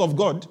goodness of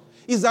God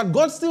is that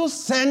God still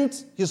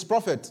sent his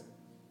prophet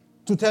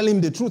to tell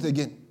him the truth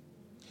again.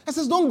 He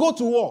says, don't go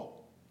to war.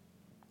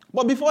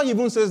 But before he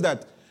even says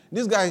that,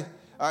 this guy,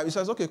 he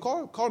says, okay,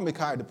 call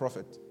Micaiah the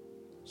prophet.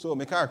 So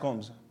Micaiah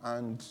comes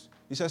and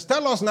he says,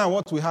 tell us now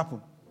what will happen.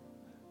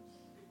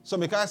 So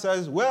Micaiah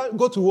says, well,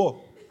 go to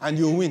war and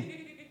you'll win.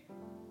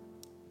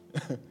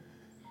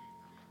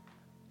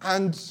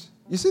 And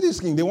you see this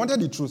king, they wanted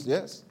the truth,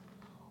 yes?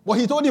 But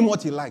he told him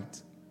what he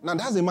liked. Now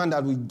that's a man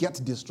that will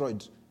get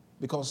destroyed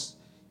because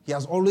he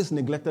has always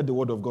neglected the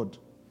word of God.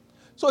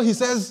 So he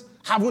says,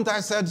 haven't I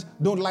said,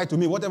 don't lie to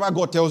me. Whatever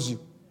God tells you,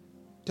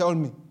 tell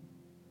me.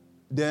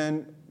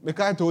 Then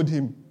Micaiah told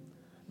him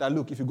that,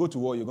 look, if you go to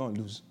war, you're going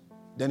to lose.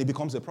 Then it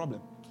becomes a problem.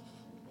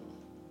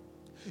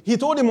 He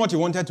told him what he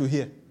wanted to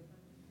hear.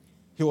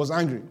 He was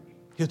angry.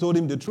 He told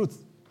him the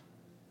truth.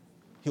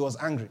 he was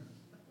angry.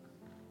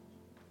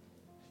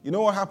 You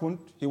know what happened?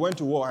 He went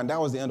to war, and that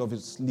was the end of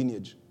his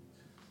lineage.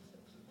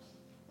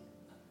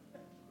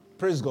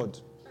 Praise God.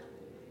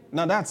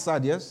 Now that's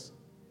sad, yes?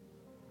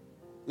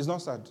 It's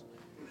not sad.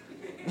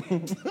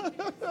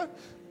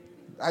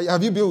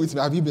 Have you been with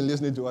me? Have you been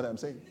listening to what I'm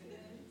saying?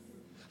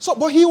 So,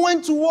 but he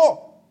went to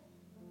war.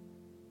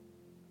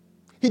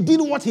 He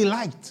did what he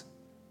liked.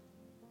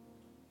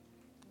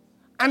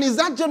 And it's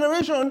that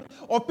generation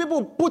of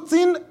people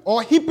putting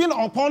or heaping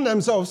upon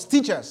themselves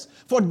teachers,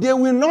 for they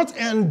will not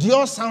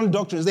endure sound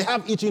doctrines. They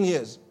have itching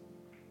ears.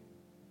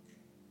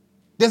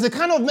 There's a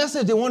kind of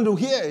message they want to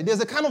hear.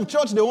 There's a kind of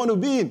church they want to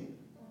be in.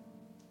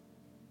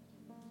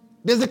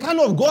 There's a kind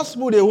of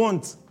gospel they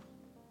want.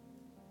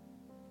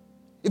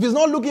 If it's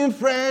not looking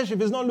fresh,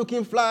 if it's not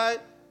looking fly,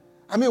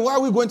 I mean, why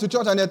are we going to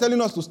church and they're telling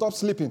us to stop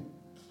sleeping?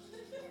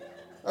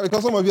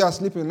 Because some of you are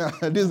sleeping now.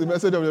 This is the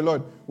message of the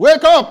Lord.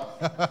 Wake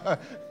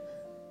up!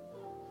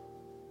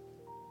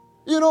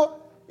 You know,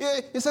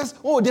 it says,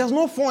 oh, there's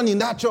no fun in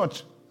that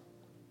church.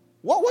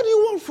 What do you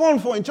want fun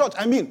for in church?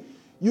 I mean,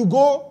 you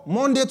go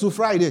Monday to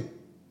Friday,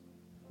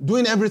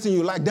 doing everything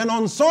you like. Then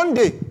on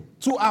Sunday,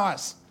 2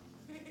 hours,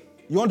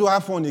 you want to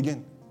have fun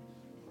again.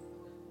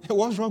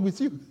 What's wrong with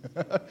you?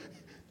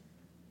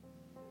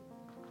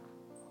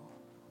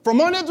 From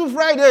Monday to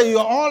Friday, you're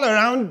all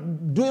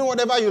around doing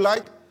whatever you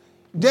like.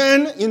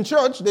 Then in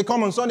church, they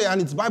come on Sunday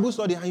and it's Bible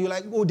study, and you're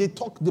like, oh, they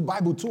talk the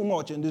Bible too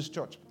much in this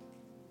church.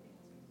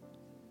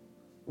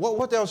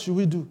 What else should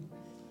we do?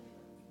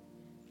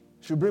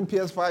 Should we bring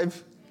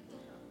PS5?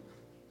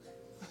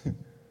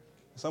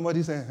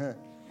 Somebody say,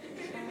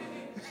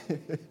 huh?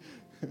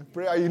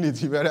 Prayer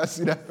unity, you better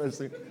see that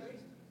person.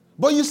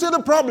 But you see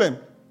the problem.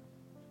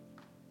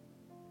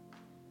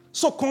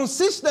 So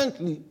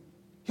consistently,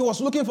 he was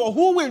looking for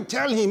who will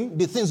tell him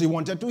the things he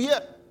wanted to hear.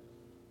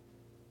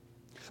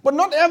 But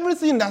not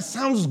everything that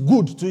sounds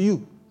good to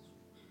you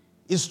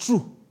is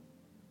true.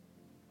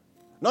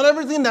 Not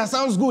everything that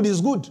sounds good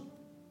is good.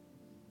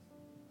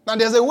 Now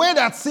there's a way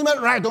that seemeth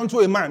right unto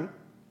a man,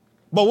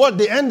 but what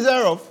the end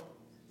thereof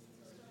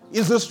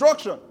is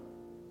destruction.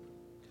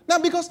 Now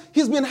because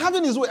he's been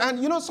having his way,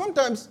 and you know,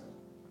 sometimes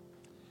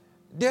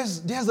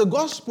there's a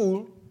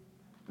gospel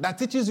that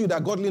teaches you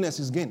that godliness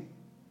is gain.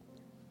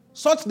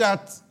 Such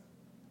that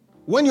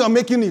when you're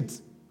making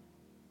it,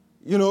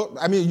 you know,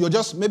 I mean,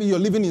 maybe you're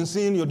living in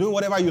sin, you're doing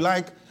whatever you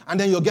like, and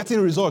then you're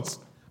getting results.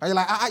 And you're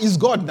like, it's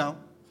God now.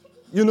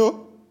 You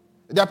know?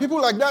 There are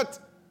people like that.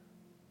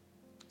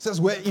 It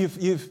says, well, if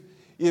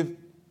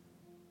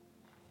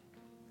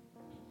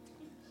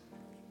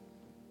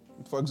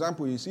for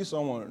example, you see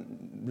someone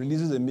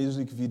releases a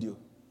music video,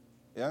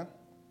 yeah?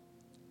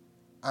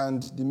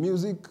 And the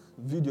music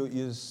video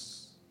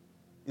is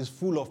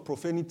full of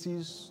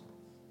profanities,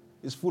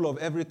 is full of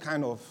every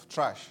kind of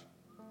trash.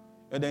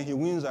 And then he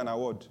wins an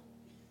award.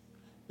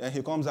 Then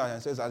he comes out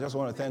and says, I just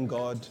want to thank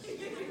God.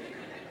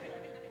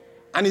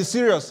 And he's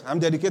serious. I'm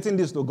dedicating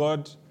this to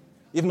God.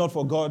 If not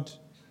for God,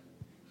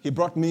 he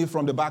brought me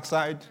from the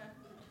backside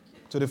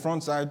to the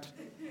front side.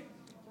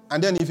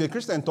 And then if a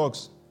Christian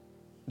talks,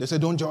 they say,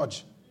 don't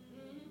judge.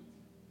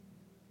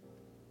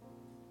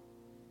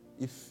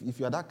 If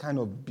you're that kind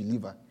of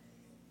believer.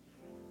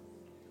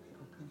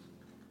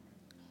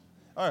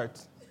 All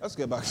right, let's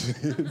get back to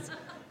it.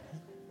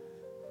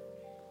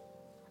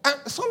 And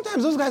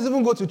sometimes those guys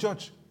even go to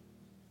church.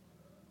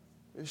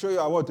 They show you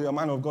a word to your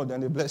man of God,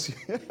 then they bless you.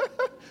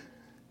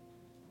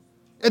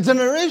 A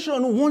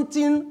generation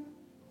wanting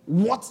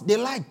what they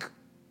like.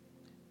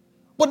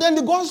 But then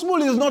the gospel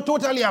is not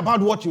totally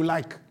about what you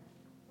like.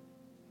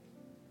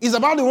 It's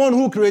about the one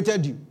who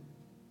created you.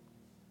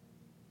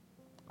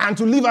 And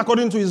to live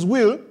according to his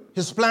will,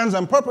 his plans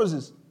and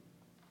purposes.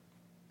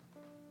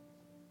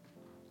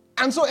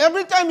 And so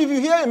every time if you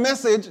hear a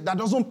message that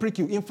doesn't prick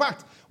you, in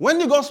fact, when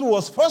the gospel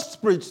was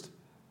first preached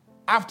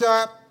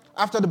after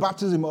the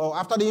baptism or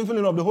after the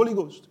infilling of the Holy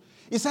Ghost,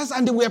 it says,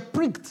 and they were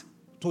pricked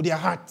to their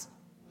heart.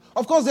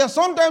 Of course, there are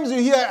sometimes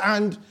you hear,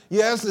 and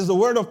yes, it's a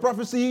word of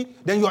prophecy,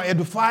 then you are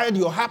edified,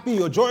 you're happy,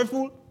 you're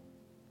joyful.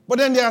 But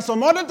then there are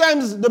some other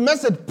times the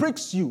message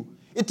pricks you.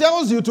 It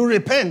tells you to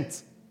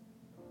repent.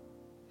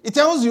 It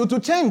tells you to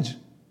change.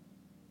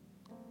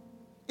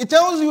 It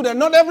tells you that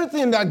not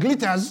everything that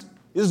glitters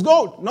is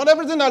gold. Not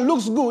everything that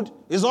looks good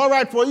is all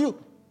right for you. It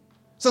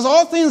says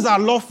all things are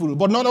lawful,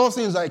 but not all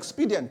things are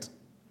expedient.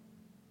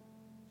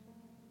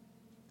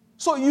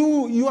 So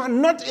you are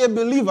not a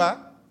believer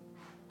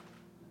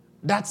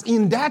that's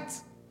in that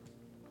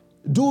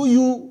do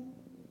you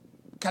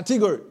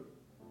category.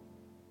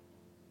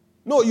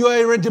 No, you are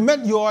a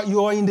regiment, you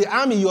are in the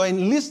army, you are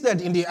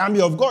enlisted in the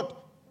army of God,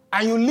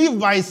 and you live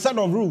by a set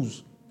of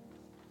rules.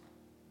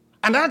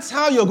 And that's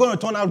how you're going to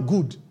turn out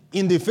good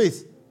in the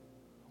faith.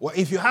 Well,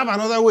 if you have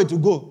another way to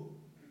go,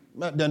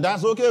 then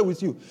that's okay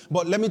with you.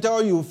 But let me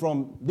tell you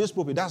from this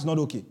pulpit, that's not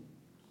okay.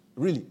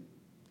 Really.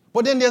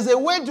 But then there's a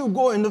way to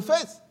go in the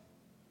faith.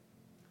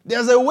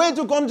 There's a way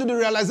to come to the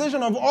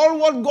realization of all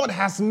what God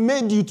has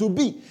made you to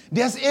be.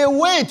 There's a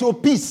way to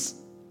peace.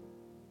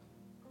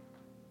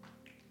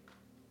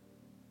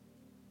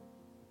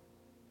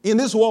 In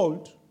this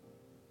world,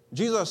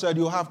 Jesus said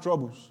you have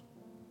troubles.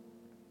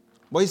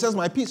 But he says,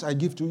 my peace I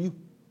give to you.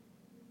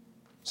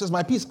 He says,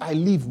 my peace I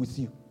leave with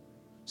you.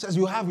 He says,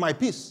 you have my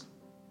peace.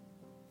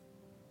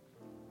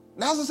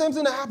 That's the same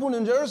thing that happened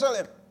in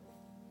Jerusalem.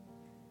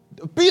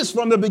 Peace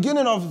from the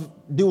beginning of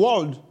the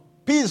world.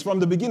 Peace from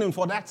the beginning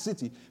for that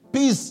city.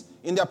 Peace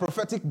in their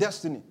prophetic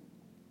destiny.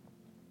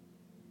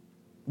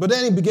 But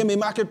then it became a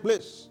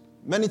marketplace.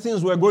 Many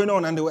things were going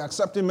on and they were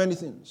accepting many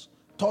things.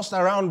 Tossed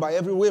around by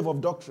every wave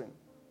of doctrine.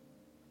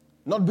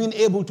 Not being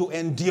able to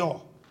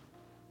endure.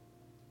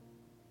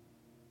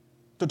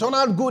 To turn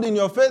out good in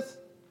your faith,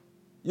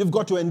 you've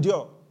got to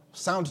endure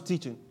sound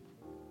teaching.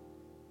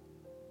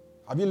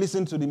 Have you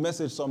listened to the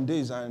message some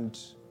days and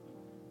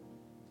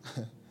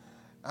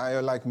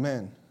you're like,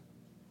 man,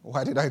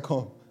 why did I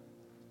come?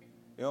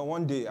 You know,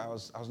 one day I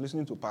was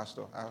listening to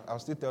Pastor. I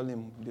was still telling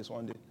him this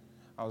one day.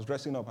 I was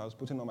dressing up. I was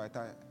putting on my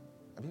tie.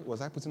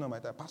 Was I putting on my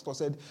tie? Pastor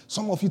said,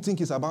 some of you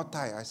think it's about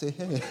tie. I say,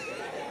 hey.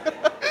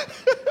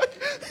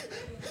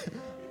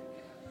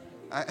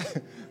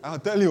 I'll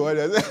tell you what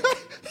I said.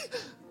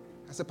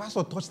 I said,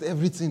 Pastor touched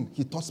everything.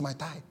 He touched my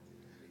tie.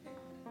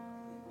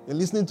 And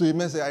listening to him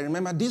message, I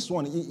remember this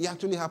one. It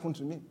actually happened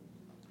to me.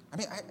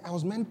 I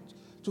was meant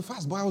to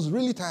fast, but I was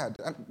really tired,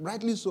 and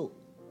rightly so.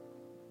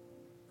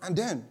 And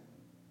then,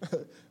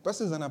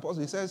 person is an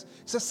apostle. He says,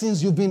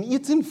 since you've been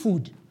eating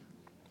food, he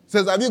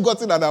says, have you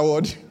gotten an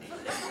award?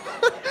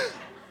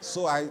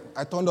 So I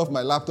turned off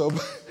my laptop.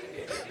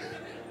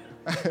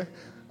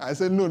 I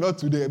said, no, not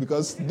today,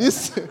 because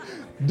this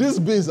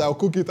beans, I'll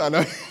cook it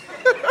and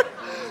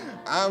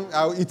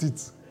I'll eat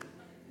it.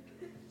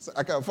 So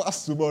I can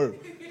fast tomorrow.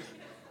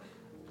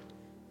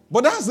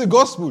 But that's the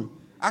gospel.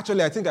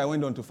 Actually, I think I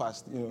went on to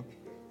fast,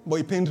 but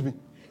it pained me.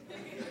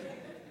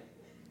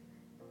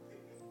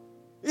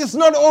 It's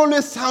not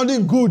always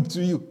sounding good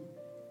to you.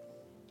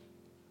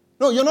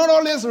 No, you're not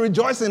always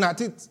rejoicing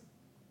at it.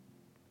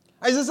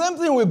 It's the same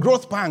thing with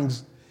growth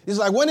pangs. It's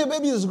like when a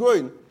baby is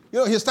growing,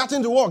 he's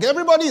starting to walk.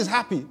 Everybody is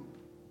happy.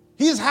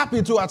 He's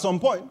happy too at some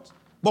point.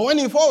 But when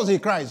he falls, he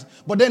cries.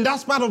 But then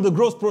that's part of the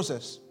growth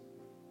process.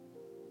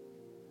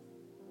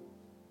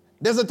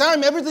 There's a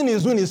time everything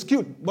he's doing is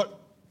cute. But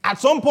at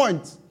some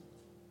point,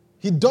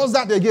 he does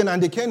that again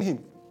and they cane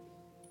him.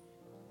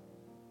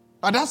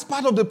 And that's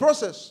part of the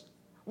process.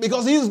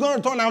 Because he's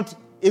going to turn out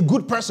a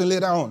good person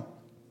later on.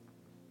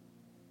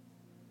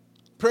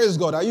 Praise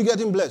God. Are you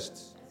getting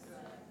blessed?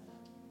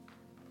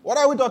 What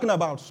are we talking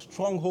about?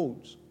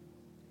 Strongholds.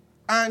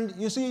 And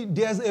you see,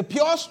 there's a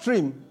pure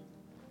stream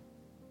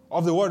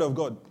of the Word of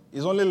God.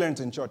 It's only learnt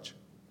in church.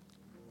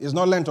 It's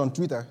not learnt on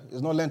Twitter.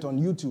 It's not learnt on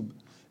YouTube.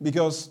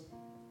 Because,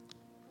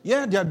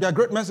 there are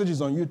great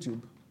messages on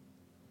YouTube.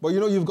 But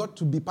you've got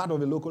to be part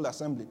of a local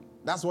assembly.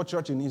 That's what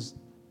churching is.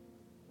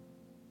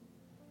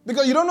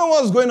 Because you don't know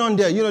what's going on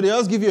there. They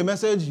just give you a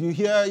message, you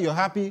hear, you're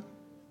happy.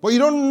 But you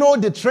don't know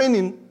the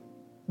training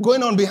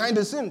going on behind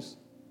the scenes.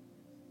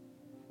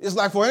 It's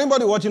like for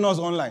anybody watching us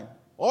online,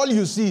 all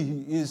you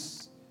see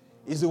is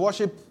the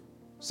worship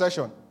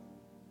session.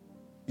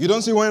 You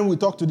don't see when we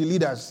talk to the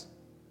leaders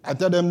and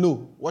tell them,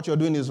 no, what you're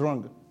doing is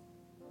wrong.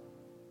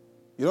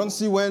 You don't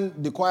see when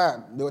the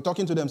choir, they were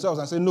talking to themselves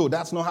and say, no,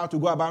 that's not how to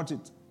go about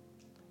it.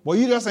 But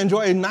you just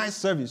enjoy a nice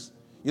service.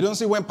 You don't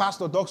see when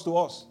pastor talks to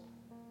us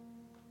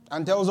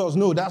and tells us,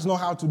 no, that's not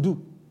how to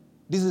do.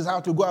 This is how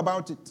to go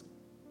about it.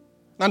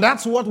 And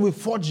that's what will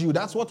forge you.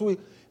 That's what will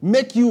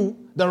make you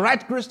the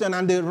right Christian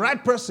and the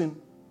right person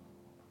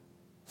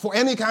for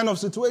any kind of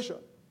situation.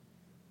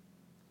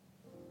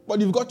 But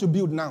you've got to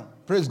build now.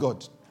 Praise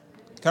God.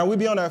 Can we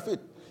be on our feet?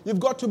 You've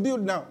got to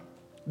build now.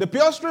 The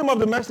pure stream of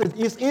the message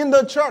is in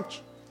the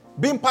church,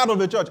 being part of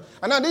the church.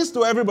 And that is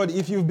to everybody.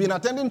 If you've been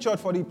attending church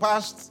for the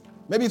past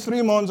maybe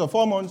 3 months or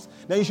 4 months,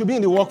 then you should be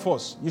in the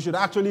workforce. You should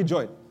actually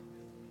join.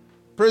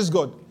 Praise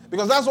God.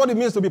 Because that's what it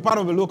means to be part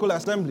of a local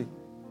assembly.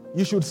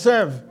 You should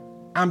serve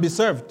and be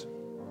served.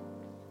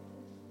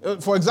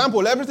 For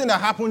example, everything that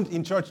happened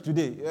in church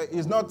today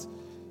is not,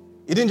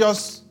 it didn't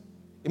just,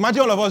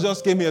 imagine all of us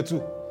just came here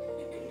too.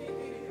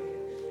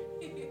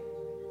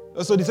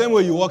 So the same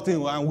way you walked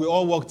in and we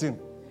all walked in.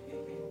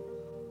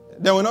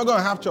 Then we're not going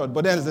to have church.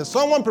 But then there's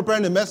someone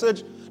preparing the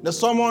message. There's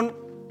someone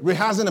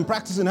rehearsing and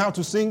practicing how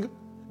to sing.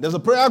 There's a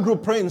prayer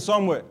group praying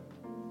somewhere.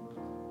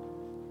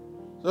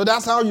 So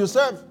that's how you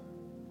serve.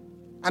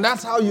 And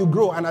that's how you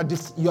grow and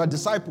you are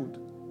discipled.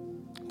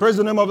 Praise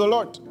the name of the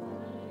Lord.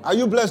 Are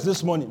you blessed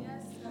this morning?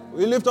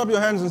 Will you lift up your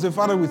hands and say,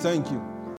 Father, we thank you.